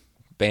vehicles,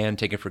 band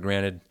taken for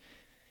granted.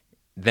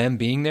 Them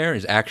being there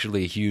is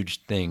actually a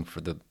huge thing for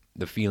the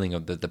feeling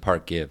of the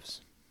park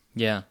gives.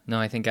 Yeah. No,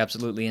 I think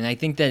absolutely. And I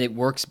think that it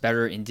works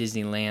better in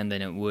Disneyland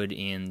than it would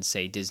in,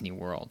 say, Disney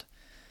World.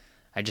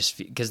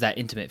 Because that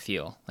intimate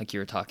feel, like you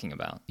were talking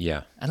about.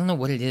 Yeah. I don't know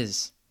what it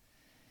is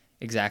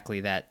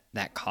exactly that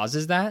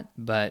causes that,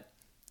 but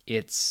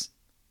it's,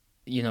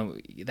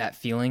 that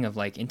feeling of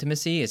like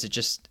intimacy. Is it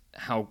just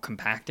how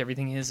compact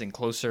everything is and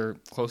closer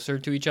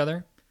to each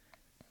other?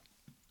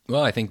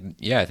 Well, I think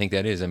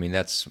that is. I mean,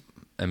 that's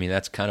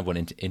kind of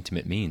what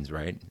intimate means,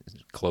 right?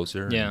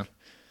 Closer. Yeah.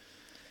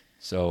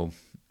 So,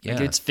 yeah.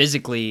 It's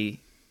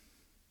physically,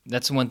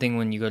 that's one thing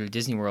when you go to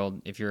Disney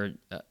World, if you're,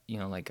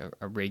 like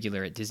a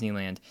regular at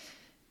Disneyland,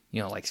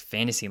 like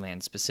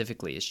Fantasyland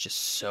specifically, is just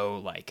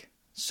so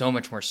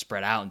much more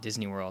spread out in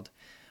Disney World.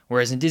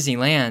 Whereas in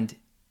Disneyland,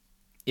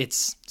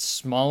 it's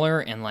smaller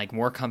and like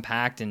more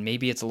compact, and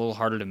maybe it's a little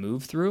harder to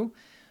move through,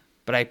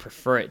 but I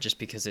prefer it just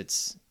because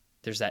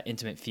there's that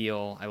intimate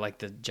feel. I like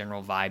the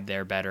general vibe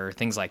there better,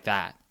 things like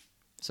that.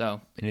 So,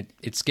 and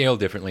it's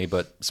scaled differently,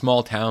 but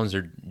small towns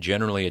are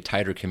generally a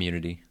tighter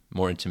community,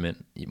 more intimate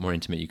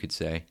you could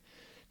say,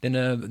 than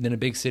a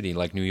big city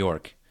like New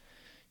York.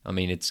 I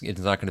mean, it's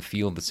not going to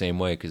feel the same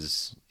way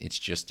because it's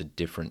just a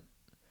different,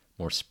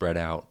 more spread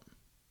out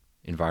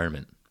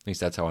environment. At least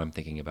that's how I'm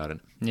thinking about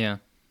it. Yeah.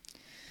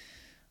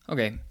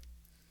 Okay,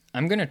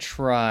 I'm gonna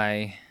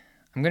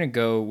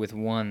go with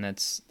one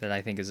that I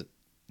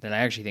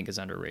actually think is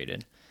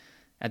underrated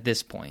at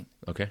this point.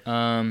 Okay.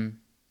 I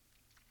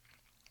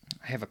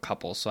have a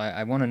couple, so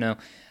I want to know.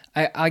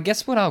 I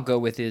guess what I'll go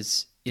with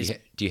is do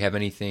you have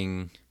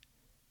anything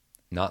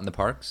not in the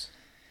parks?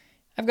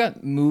 I've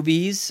got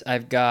movies.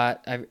 I've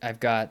got.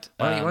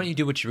 Why don't you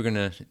do what you were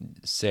gonna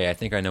say? I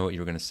think I know what you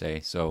were gonna say.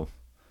 So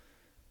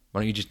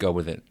why don't you just go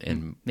with it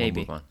and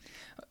maybe we'll move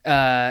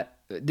on.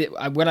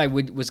 What I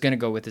was going to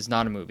go with is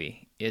not a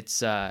movie.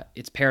 It's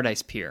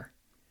Paradise Pier.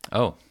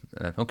 Oh,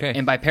 okay.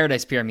 And by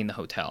Paradise Pier, I mean the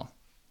hotel.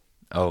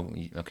 Oh,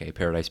 okay.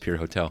 Paradise Pier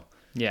Hotel.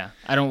 Yeah,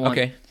 I don't want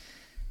okay.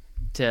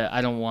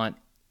 I don't want.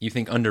 You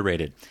think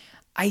underrated?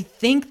 I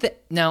think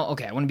that now.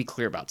 Okay, I want to be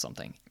clear about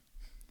something.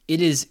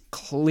 It is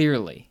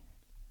clearly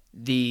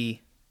the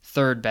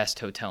third best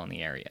hotel in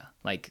the area,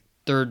 like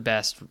third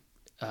best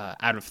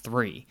out of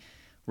 3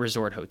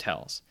 resort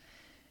hotels,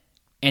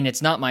 and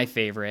it's not my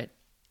favorite.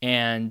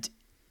 And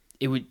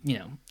it would,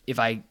 if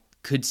I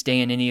could stay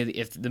in any of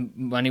if the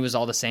money was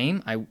all the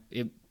same,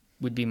 it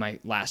would be my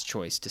last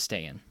choice to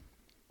stay in.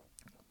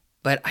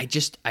 But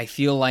I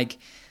feel like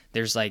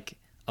there's like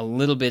a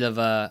little bit of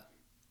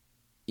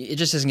it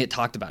just doesn't get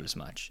talked about as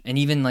much. And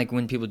even like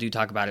when people do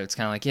talk about it, it's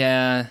kind of like,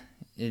 yeah,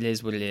 it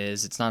is what it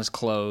is. It's not as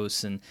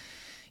close, and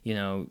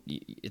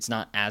it's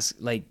not as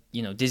like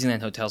Disneyland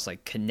Hotel's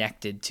like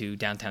connected to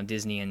downtown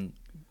Disney, and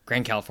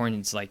Grand California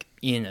is like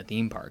in a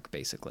theme park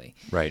basically.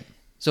 Right.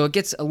 So it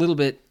gets a little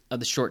bit of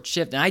the short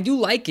shift, and I do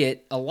like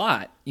it a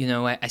lot.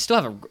 I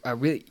still have a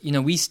really,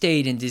 we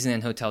stayed in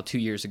Disneyland Hotel 2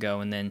 years ago,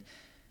 and then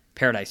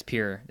Paradise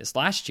Pier this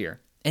last year,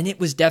 and it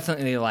was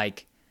definitely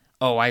like,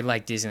 oh, I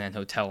like Disneyland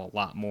Hotel a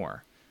lot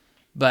more.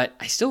 But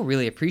I still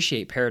really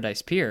appreciate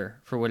Paradise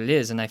Pier for what it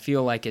is, and I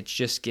feel like it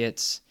just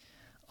gets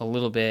a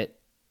little bit,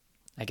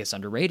 I guess,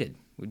 underrated,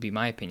 would be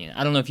my opinion.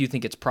 I don't know if you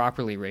think it's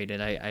properly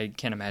rated. I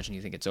can't imagine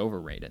you think it's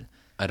overrated.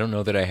 I don't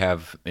know that I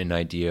have an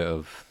idea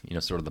of,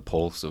 sort of the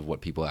pulse of what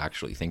people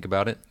actually think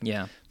about it.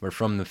 Yeah. Where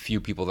from the few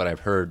people that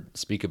I've heard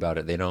speak about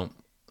it, they don't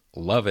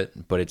love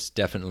it, but it's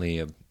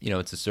definitely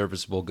it's a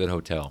serviceable, good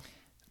hotel.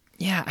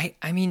 Yeah,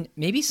 I mean,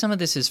 maybe some of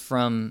this is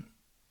from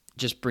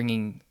just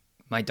bringing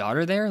my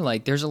daughter there.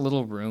 Like, there's a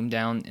little room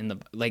down in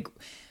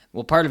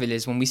part of it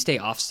is when we stay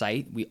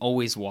off-site, we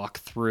always walk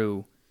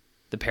through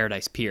the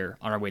Paradise Pier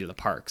on our way to the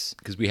parks.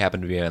 Because we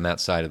happen to be on that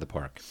side of the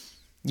park.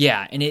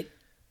 Yeah, and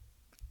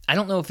I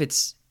don't know if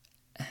it's,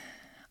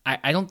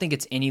 I don't think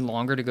it's any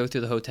longer to go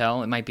through the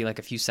hotel. It might be like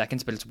a few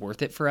seconds, but it's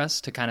worth it for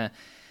us to kind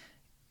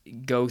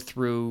of go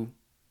through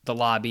the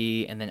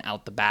lobby and then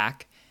out the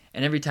back.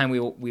 And every time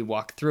we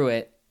walk through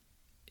it,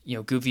 you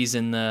know, Goofy's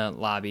in the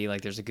lobby.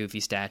 Like, there's a Goofy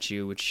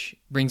statue, which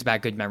brings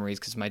back good memories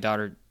because my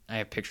daughter, I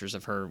have pictures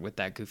of her with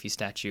that Goofy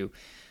statue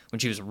when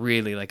she was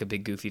really like a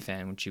big Goofy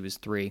fan when she was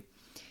 3.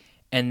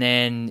 And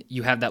then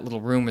you have that little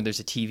room where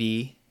there's a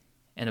TV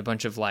and a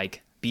bunch of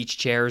like beach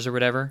chairs or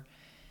whatever.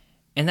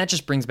 And that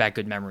just brings back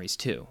good memories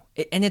too.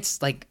 And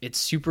it's like, it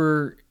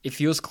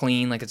feels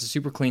clean. Like, it's a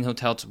super clean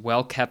hotel. It's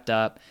well kept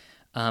up.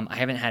 I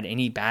haven't had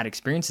any bad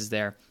experiences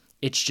there.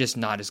 It's just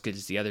not as good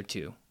as the other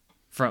two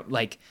from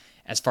like,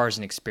 as far as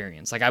an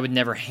experience. Like, I would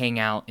never hang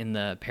out in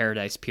the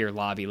Paradise Pier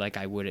lobby like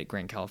I would at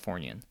Grand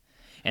Californian.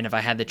 And if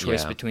I had the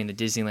choice between the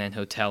Disneyland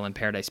Hotel and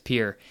Paradise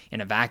Pier in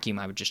a vacuum,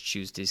 I would just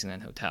choose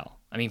Disneyland Hotel.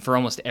 I mean, for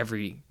almost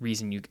every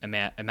reason you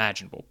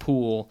imaginable.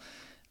 Pool,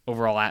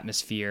 overall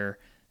atmosphere,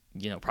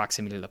 you know,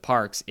 proximity to the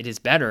parks. It is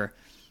better.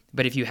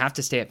 But if you have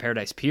to stay at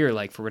Paradise Pier,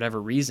 like, for whatever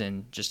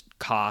reason, just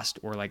cost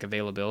or like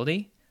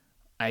availability,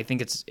 I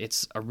think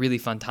it's a really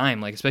fun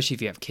time, like, especially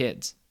if you have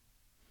kids.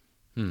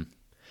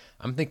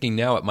 I'm thinking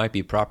now it might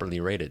be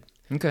properly rated.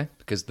 Okay.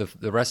 Because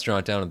the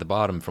restaurant down at the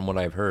bottom, from what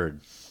I've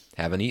heard,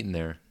 haven't eaten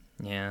there.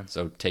 Yeah.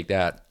 So take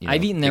that. You know,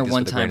 I've eaten there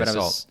one time, but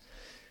salt.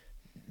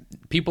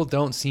 People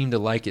don't seem to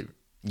like it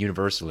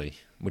universally,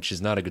 which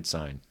is not a good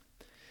sign.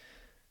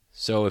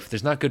 So if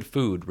there's not good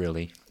food,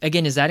 really.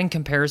 Again, is that in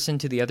comparison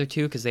to the other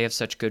two? Because they have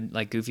such good,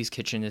 like, Goofy's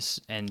Kitchen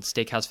and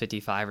Steakhouse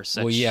 55 are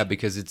such... Well, yeah,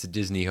 because it's a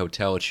Disney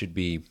hotel, it should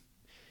be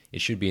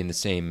in the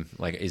same...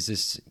 Like, is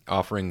this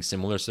offering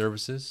similar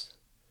services?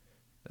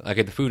 Like,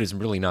 the food is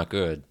really not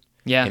good.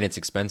 Yeah. And it's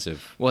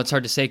expensive. Well, it's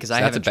hard to say because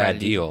I haven't tried it. That's a bad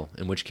deal,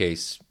 in which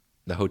case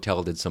the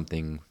hotel did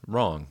something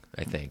wrong,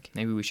 I think.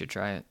 Maybe we should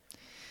try it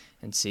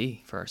and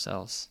see for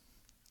ourselves.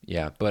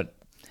 Yeah, but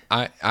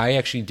I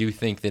actually do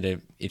think that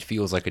it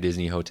feels like a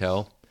Disney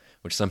hotel,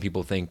 which some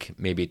people think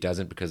maybe it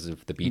doesn't because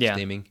of the beach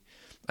theming.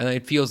 And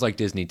it feels like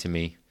Disney to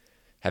me,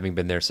 having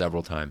been there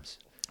several times.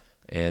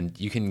 And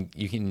you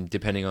can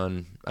depending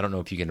on, I don't know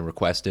if you can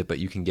request it, but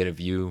you can get a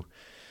view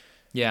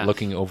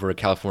looking over a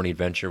California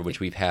Adventure, which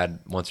we've had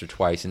once or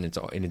twice, and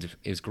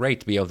it's great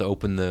to be able to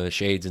open the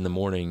shades in the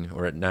morning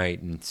or at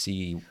night and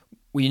see.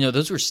 Well, you know,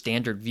 those were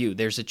standard view.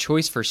 There's a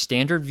choice for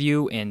standard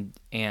view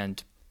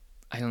and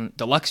I don't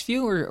deluxe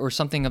view or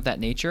something of that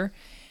nature,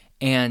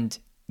 and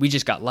we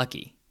just got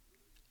lucky.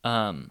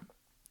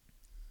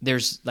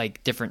 There's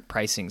like different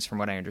pricings from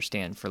what I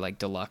understand for like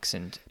deluxe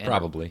and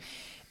probably,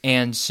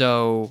 and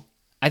so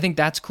I think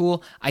that's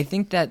cool. I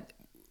think that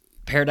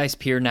Paradise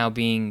Pier now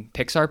being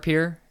Pixar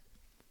Pier,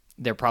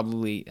 they're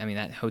probably, I mean,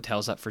 that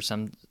hotel's up for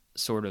some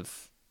sort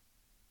of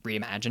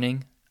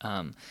reimagining.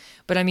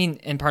 But I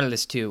mean, and part of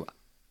this too,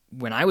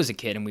 when I was a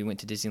kid and we went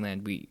to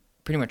Disneyland, we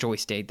pretty much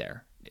always stayed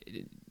there.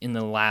 In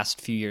the last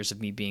few years of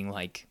me being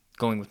like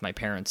going with my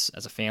parents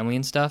as a family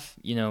and stuff,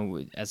 you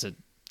know, as a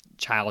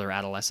child or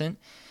adolescent,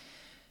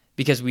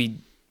 because we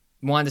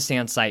wanted to stay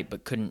on site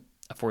but couldn't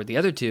afford the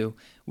other two,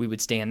 we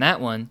would stay in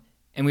that one,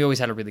 and we always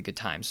had a really good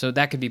time. So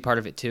that could be part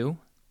of it too.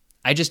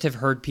 I just have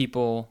heard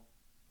people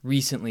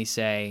recently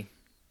say,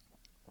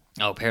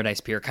 oh,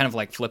 Paradise Pier, kind of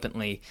like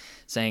flippantly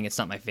saying it's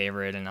not my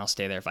favorite and I'll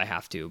stay there if I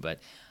have to, but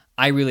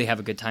I really have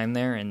a good time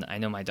there, and I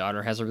know my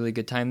daughter has a really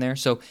good time there.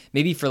 So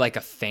maybe for like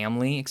a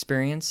family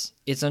experience,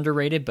 it's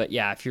underrated, but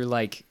yeah, if you're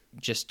like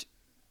just,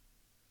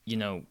 you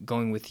know,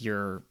 going with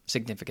your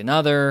significant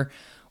other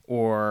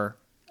or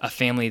a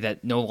family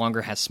that no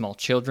longer has small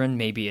children,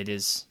 maybe it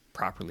is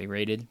properly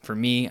rated. For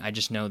me, I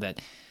just know that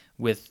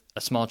with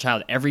a small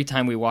child, every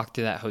time we walk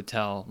through that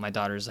hotel, my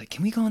daughter's like,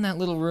 can we go in that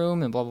little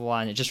room and blah, blah, blah.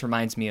 And it just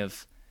reminds me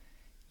of,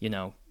 you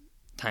know,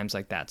 times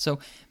like that. So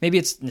maybe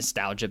it's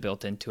nostalgia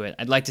built into it.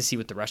 I'd like to see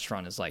what the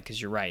restaurant is like,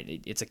 because you're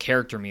right. It's a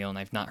character meal, and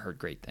I've not heard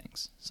great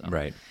things. So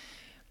right.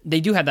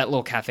 They do have that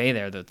little cafe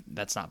there,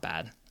 that's not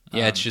bad.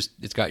 Yeah,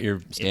 it's got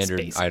your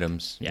standard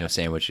items, yeah. You know,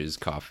 sandwiches,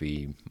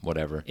 coffee,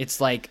 whatever. It's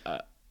like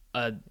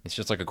it's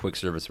just like a quick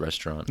service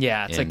restaurant.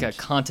 Yeah, it's like a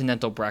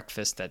continental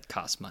breakfast that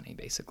costs money,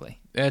 basically.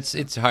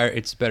 It's higher.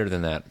 It's better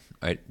than that.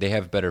 They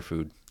have better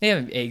food. They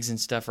have eggs and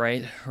stuff,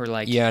 right? Or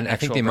like and I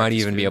think they might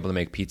even food. be able to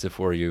make pizza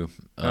for you.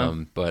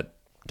 But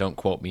don't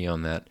quote me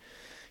on that.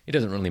 It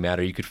doesn't really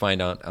matter. You could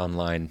find out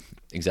online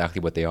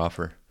exactly what they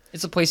offer.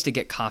 It's a place to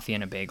get coffee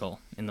and a bagel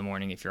in the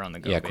morning if you're on the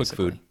go. Yeah,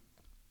 basically. quick food.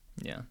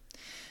 Yeah,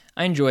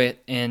 I enjoy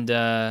it, and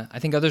I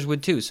think others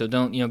would too. So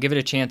don't give it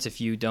a chance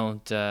if you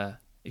don't.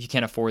 If you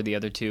can't afford the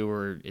other two,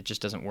 or it just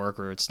doesn't work,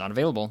 or it's not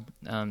available,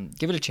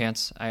 give it a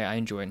chance. I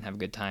enjoy it and have a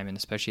good time, and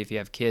especially if you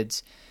have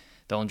kids,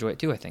 they'll enjoy it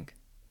too, I think.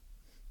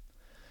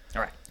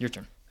 All right, your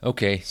turn.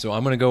 Okay, so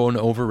I'm going to go on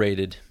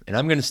overrated, and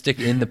I'm going to stick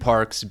in the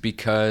parks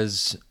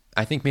because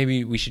I think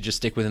maybe we should just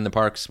stick within the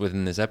parks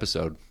within this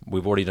episode.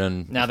 We've already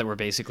done... Now that we're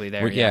basically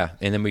there, yeah,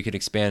 and then we could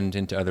expand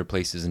into other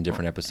places in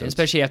different episodes.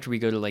 Especially after we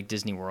go to like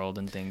Disney World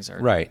and things.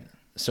 Right.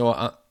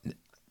 So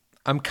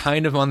I'm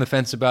kind of on the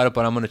fence about it,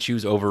 but I'm going to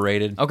choose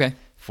overrated. Okay.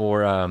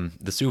 For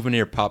the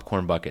souvenir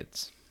popcorn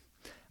buckets.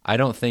 I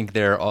don't think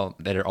they're all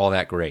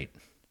that great.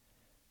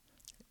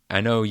 I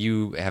know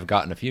you have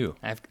gotten a few.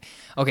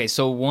 Okay,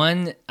 so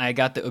one, I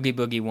got the Oogie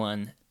Boogie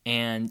one,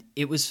 and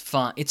it was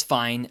fun. It's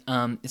fine.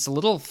 It's a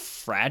little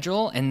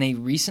fragile, and I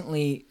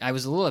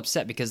was a little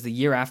upset because the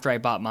year after I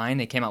bought mine,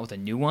 they came out with a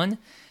new one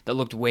that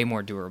looked way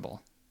more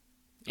durable.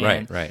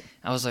 And Right.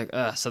 I was like,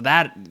 ugh. So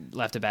that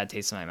left a bad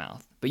taste in my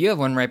mouth. But you have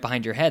one right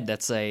behind your head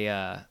that's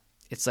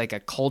it's like a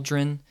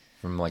cauldron.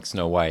 From like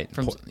Snow White.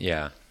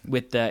 Yeah.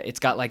 It's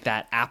got like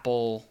that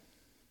apple,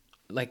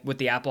 like what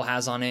the apple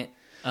has on it.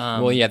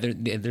 Well, yeah,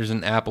 there's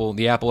an apple.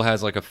 The apple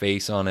has like a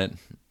face on it,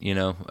 you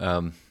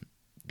know.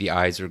 The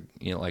eyes are,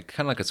 you know, like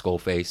kind of like a skull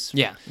face.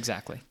 Yeah,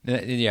 exactly.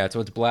 Yeah,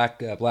 so it's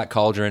black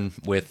cauldron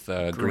with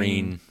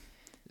green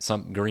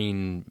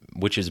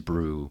witch's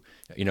brew,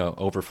 you know,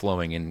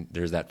 overflowing, and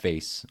there's that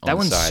face on that the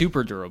one's side.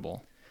 super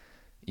durable.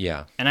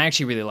 Yeah. And I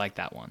actually really like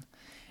that one.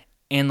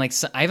 And like,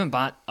 so I haven't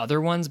bought other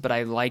ones, but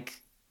I like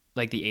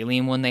the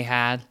Alien one they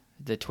had,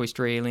 the Toy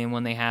Story Alien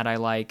one they had.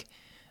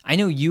 I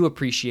know you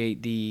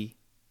appreciate the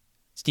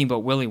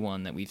Steamboat Willie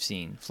one that we've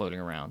seen floating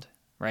around,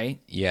 right?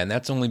 Yeah, and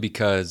that's only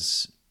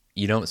because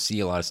you don't see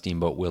a lot of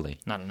Steamboat Willie.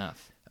 Not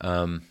enough.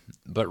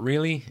 But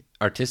really,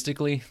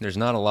 artistically, it's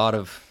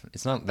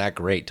not that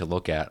great to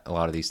look at a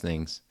lot of these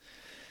things.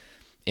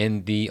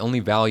 And the only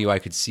value I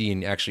could see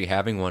in actually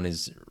having one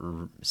is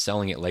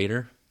selling it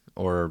later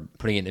or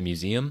putting it in a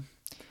museum.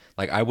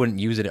 Like, I wouldn't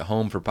use it at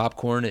home for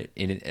popcorn,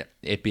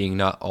 it being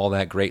not all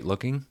that great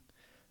looking.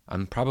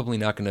 I'm probably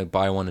not going to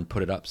buy one and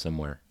put it up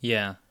somewhere.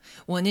 Yeah.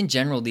 Well, and in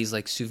general, these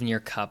like souvenir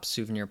cups,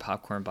 souvenir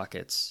popcorn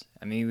buckets.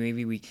 I mean,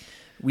 maybe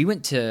we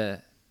went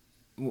to,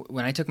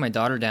 when I took my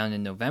daughter down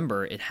in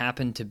November,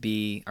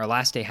 our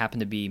last day happened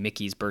to be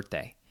Mickey's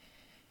birthday.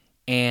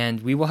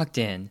 And we walked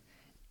in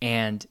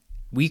and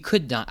we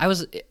could not,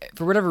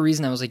 for whatever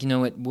reason, I was like, you know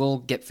what, we'll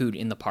get food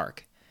in the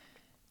park.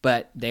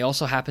 But they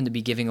also happened to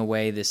be giving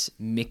away this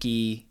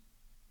Mickey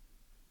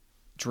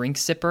drink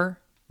sipper.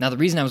 Now, the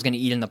reason I was going to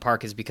eat in the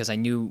park is because I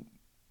knew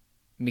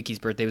Mickey's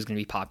birthday was going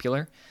to be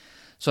popular.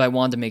 So I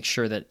wanted to make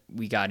sure that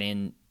we got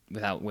in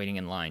without waiting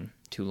in line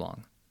too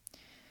long.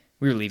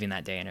 We were leaving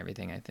that day and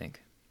everything, I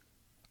think.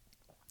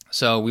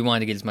 So we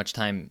wanted to get as much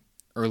time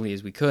early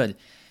as we could.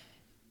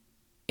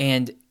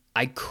 And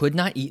I could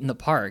not eat in the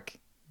park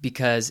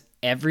because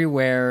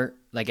everywhere,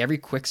 like every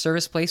quick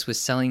service place was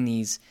selling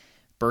these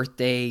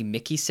birthday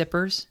Mickey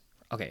sippers.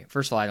 Okay,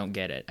 first of all, I don't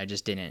get it.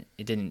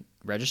 It didn't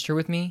register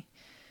with me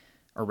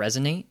or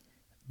resonate.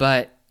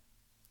 But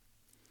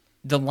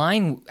the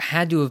line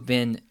had to have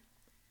been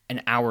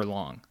an hour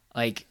long.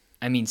 Like,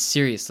 I mean,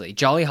 seriously.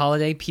 Jolly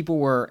Holiday,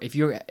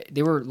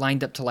 they were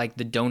lined up to like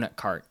the donut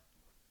cart,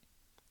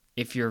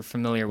 if you're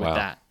familiar with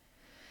that.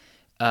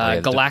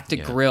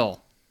 Galactic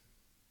Grill.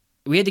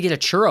 We had to get a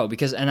churro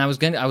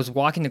I was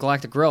walking to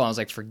Galactic Grill. I was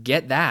like,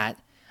 forget that.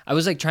 I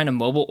was like trying to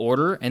mobile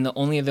order, and the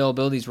only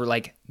availabilities were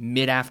like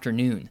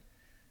mid-afternoon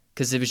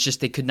because it was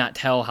just they could not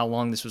tell how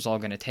long this was all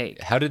going to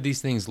take. How did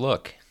these things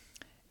look?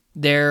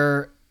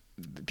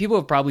 People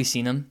have probably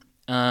seen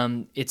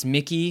them. It's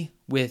Mickey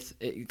with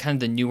kind of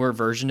the newer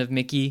version of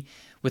Mickey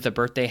with a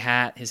birthday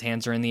hat. His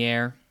hands are in the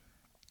air.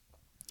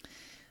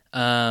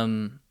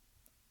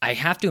 I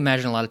have to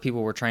imagine a lot of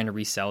people were trying to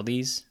resell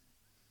these,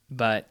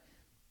 but...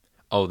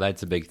 Oh,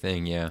 that's a big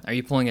thing, yeah. Are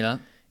you pulling it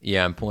up?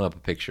 Yeah, I'm pulling up a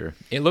picture.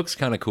 It looks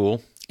kind of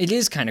cool. It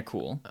is kind of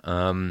cool.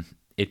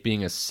 It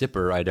being a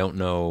sipper, I don't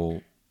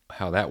know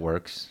how that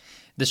works.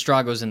 The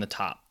straw goes in the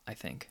top, I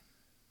think.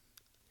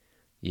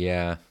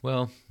 Yeah,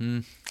 well,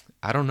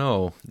 I don't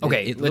know.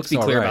 Okay, let's be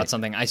clear about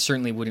something. I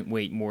certainly wouldn't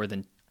wait more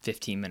than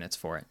 15 minutes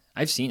for it.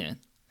 I've seen it.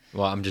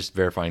 Well, I'm just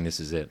verifying this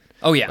is it.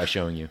 Oh, yeah. By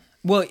showing you.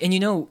 Well, and you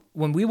know,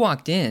 when we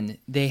walked in,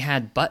 they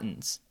had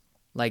buttons,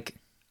 like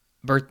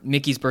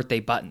Mickey's birthday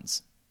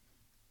buttons,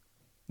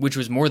 which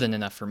was more than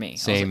enough for me.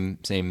 Same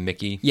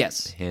Mickey?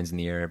 Yes. Hands in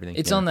the air, everything?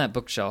 It's on that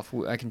bookshelf.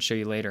 I can show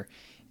you later.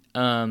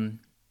 And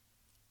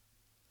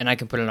I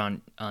can put it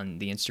on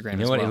the Instagram as well. You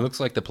know what? It looks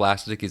like the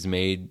plastic is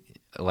made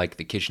like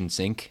the kitchen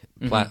sink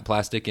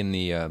plastic in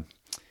the,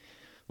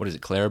 what is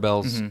it,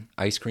 Clarabelle's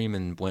ice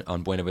cream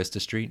on Buena Vista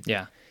Street.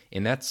 Yeah.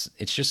 And it's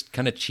just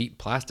kind of cheap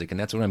plastic, and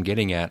that's what I'm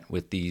getting at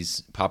with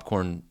these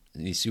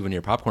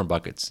souvenir popcorn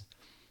buckets.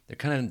 They're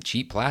kind of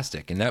cheap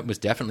plastic, and that was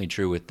definitely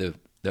true with the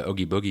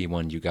Oogie Boogie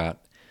one you got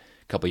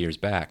a couple years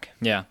back.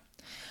 Yeah.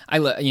 I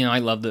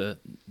love the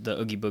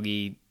Oogie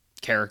Boogie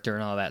character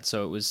and all that,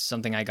 so it was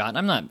something I got, and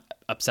I'm not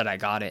upset I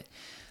got it.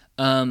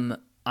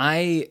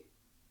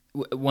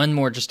 One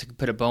more, just to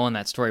put a bow on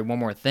that story, one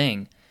more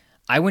thing.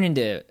 We went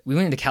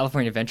into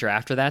California Adventure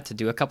after that to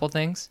do a couple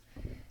things,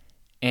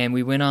 and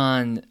we went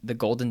on the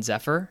Golden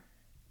Zephyr,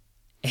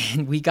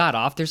 and we got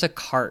off. There's a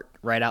cart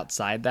right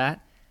outside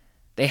that.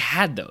 They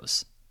had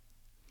those,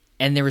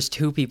 and there was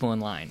 2 people in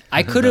line.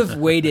 I could have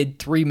waited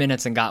 3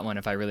 minutes and got one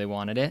if I really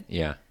wanted it.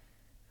 Yeah.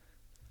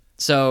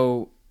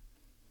 So,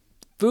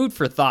 food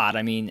for thought.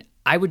 I mean,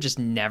 I would just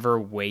never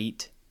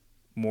wait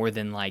more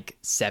than like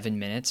 7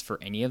 minutes for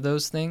any of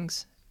those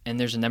things. and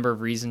there's a number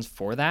of reasons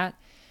for that.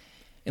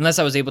 Unless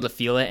I was able to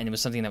feel it and it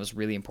was something that was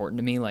really important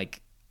to me,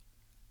 like,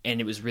 and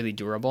it was really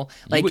durable.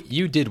 Like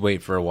you did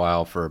wait for a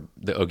while for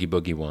the Oogie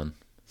Boogie one.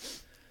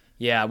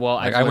 Yeah, well,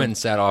 I went and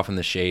sat off in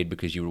the shade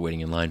because you were waiting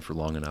in line for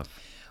long enough.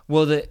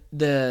 Well,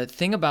 the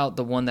thing about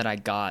the one that I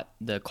got,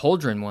 the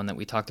Cauldron one that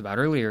we talked about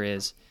earlier,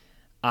 is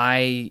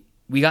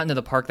we got into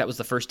the park. That was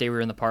the first day we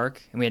were in the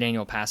park, and we had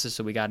annual passes,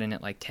 so we got in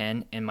at like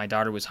 10. And my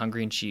daughter was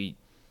hungry, and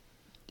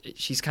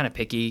she's kind of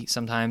picky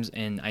sometimes,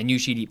 and I knew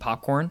she'd eat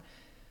popcorn,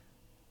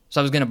 so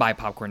I was going to buy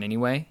popcorn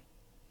anyway.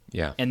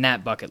 Yeah, and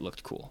that bucket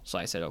looked cool, so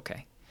I said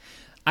okay.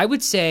 I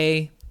would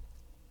say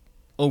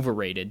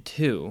overrated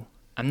too.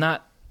 I'm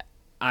not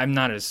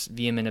as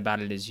vehement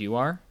about it as you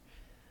are,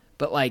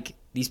 but like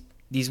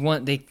these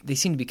one they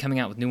seem to be coming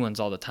out with new ones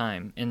all the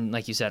time, and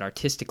like you said,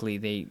 artistically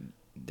they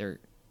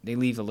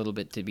leave a little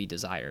bit to be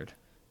desired.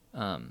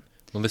 Well,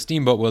 the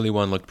Steamboat Willie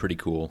one looked pretty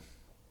cool.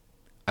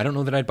 I don't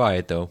know that I'd buy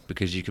it though,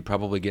 because you could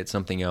probably get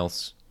something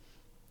else,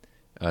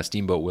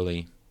 Steamboat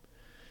Willie,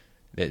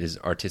 that is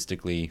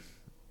artistically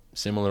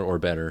similar or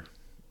better,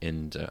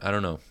 and I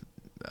don't know.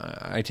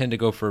 I tend to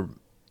go for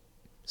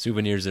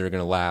souvenirs that are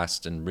going to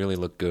last and really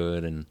look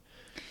good,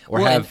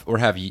 or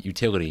have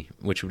utility,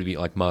 which would be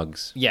like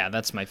mugs. Yeah,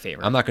 that's my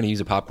favorite. I'm not going to use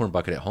a popcorn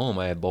bucket at home.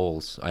 I have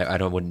bowls.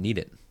 I wouldn't need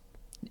it.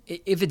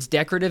 If it's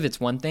decorative, it's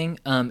one thing.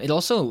 It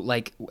also,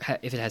 like,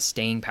 if it has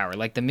staying power,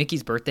 like the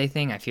Mickey's birthday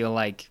thing, I feel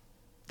like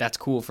that's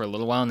cool for a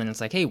little while, and then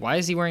it's like, hey, why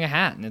is he wearing a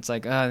hat? And it's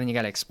like, then you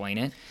got to explain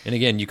it. And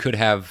again, you could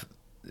have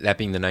that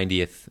being the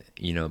 90th,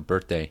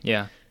 birthday.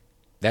 Yeah,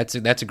 that's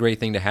a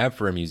great thing to have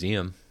for a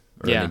museum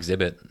or an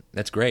exhibit.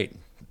 That's great.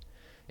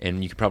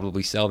 And you could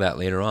probably sell that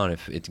later on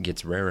if it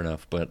gets rare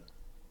enough. But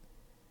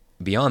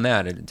beyond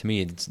that, to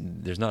me,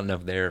 there's not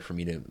enough there for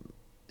me to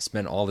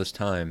spend all this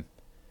time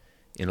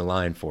in a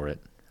line for it.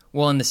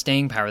 Well, and the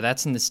staying power,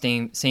 that's in the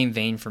same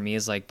vein for me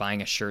as like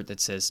buying a shirt that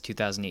says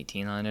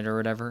 2018 on it or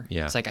whatever.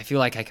 Yeah. It's like I feel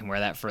like I can wear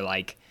that for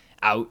like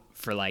out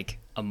for like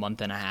a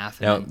month and a half.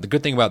 Now, the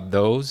good thing about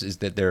those is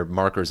that they're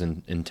markers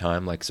in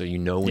time, like so you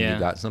know when you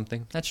got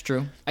something. That's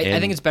true. I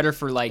think it's better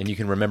for like... And you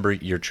can remember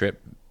your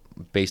trip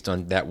based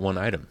on that one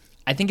item.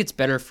 I think it's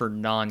better for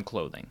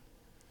non-clothing,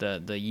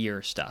 the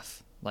year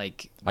stuff.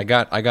 Like I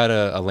got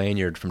a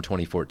lanyard from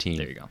 2014.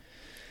 There you go.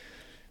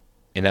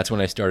 And that's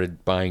when I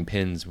started buying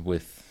pins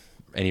with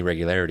any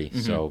regularity.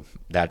 Mm-hmm. So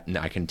that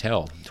I can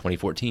tell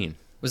 2014.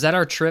 Was that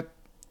our trip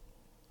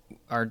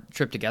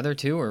together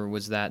too, or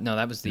was that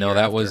that was the year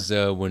that after? Was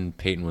when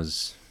Peyton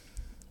was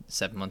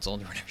 7 months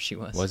old or whatever she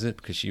was. Was it?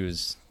 Because she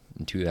was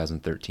in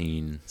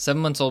 2013.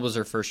 7 months old was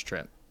her first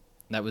trip.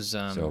 That was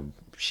so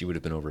she would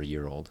have been over a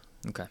year old.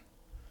 Okay.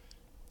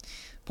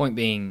 Point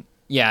being,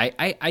 yeah,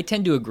 I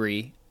tend to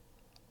agree.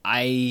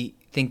 I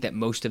think that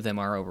most of them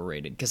are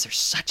overrated because there's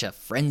such a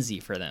frenzy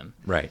for them.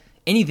 Right.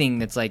 Anything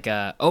that's like,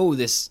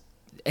 this,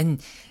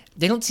 and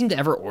they don't seem to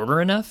ever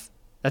order enough.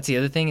 That's the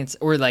other thing.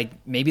 Or like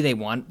maybe they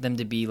want them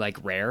to be like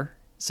rare,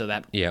 so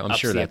that I'm ups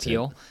sure the that's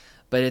appeal. It.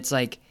 But it's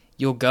like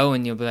you'll go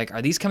and you'll be like,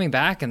 "Are these coming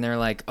back?" And they're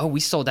like, "Oh, we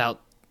sold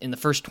out in the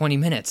first 20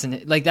 minutes."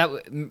 And like that,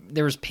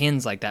 there was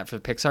pins like that for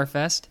Pixar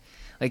Fest.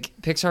 Like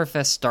Pixar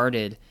Fest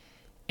started,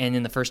 and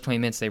in the first 20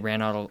 minutes they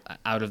ran out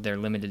of their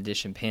limited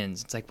edition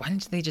pins. It's like, why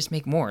didn't they just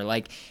make more?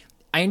 Like,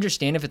 I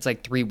understand if it's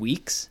like 3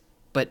 weeks,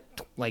 but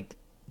like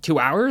 2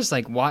 hours,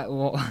 like why?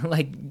 Well,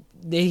 like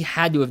they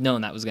had to have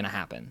known that was going to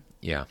happen.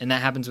 Yeah. And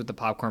that happens with the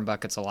popcorn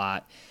buckets a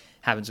lot.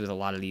 Happens with a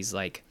lot of these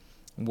like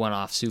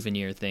one-off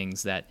souvenir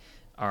things that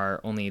are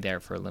only there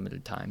for a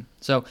limited time.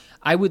 So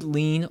I would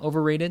lean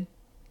overrated,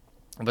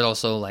 but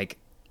also like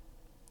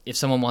if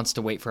someone wants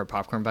to wait for a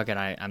popcorn bucket,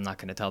 I'm not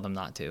going to tell them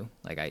not to.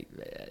 Like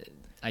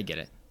I get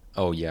it.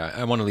 Oh yeah,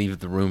 I want to leave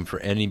the room for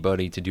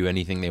anybody to do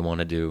anything they want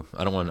to do.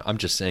 I'm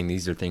just saying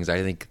these are things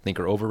I think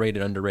are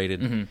overrated,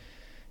 underrated, mm-hmm.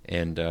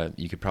 and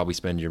you could probably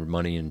spend your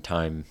money and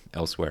time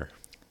elsewhere.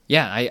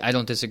 Yeah, I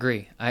don't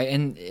disagree.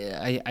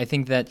 I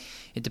think that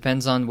it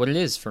depends on what it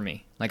is for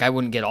me. Like I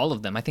wouldn't get all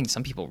of them. I think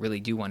some people really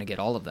do want to get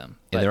all of them.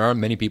 And there are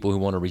many people who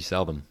want to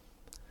resell them.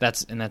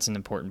 That's an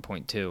important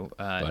point too.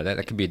 But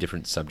that could be a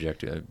different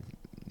subject.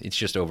 It's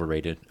just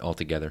overrated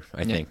altogether,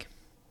 I think.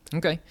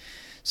 Okay.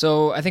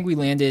 So I think we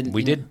landed...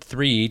 We did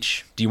 3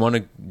 each. Do you want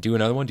to do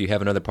another one? Do you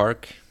have another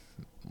park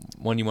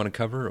one you want to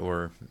cover, or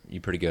are you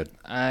pretty good?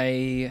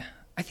 I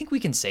think we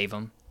can save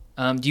them.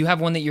 Do you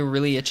have one that you're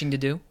really itching to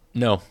do?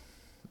 No.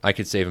 I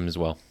could save them as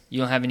well. You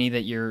don't have any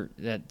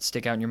that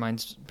stick out in your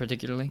minds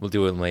particularly? We'll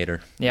do it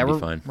later. Yeah, It'll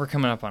be fine. We're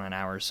coming up on an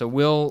hour, so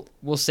we'll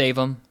save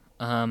them.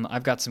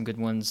 I've got some good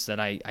ones that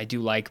I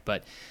do like,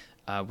 but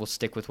we'll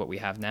stick with what we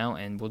have now,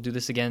 and we'll do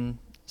this again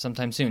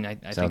sometime soon. I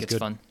think it's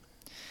fun.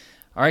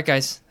 All right,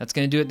 guys, that's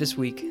going to do it this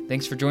week.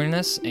 Thanks for joining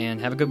us, and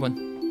have a good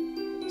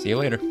one. See you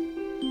later.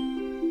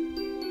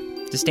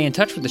 To stay in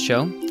touch with the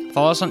show,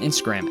 follow us on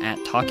Instagram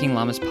at Talking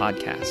Llamas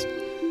Podcast.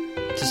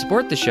 To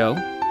support the show,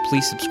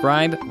 please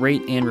subscribe,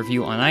 rate, and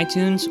review on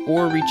iTunes,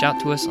 or reach out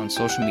to us on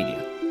social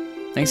media.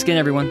 Thanks again,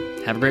 everyone.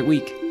 Have a great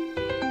week.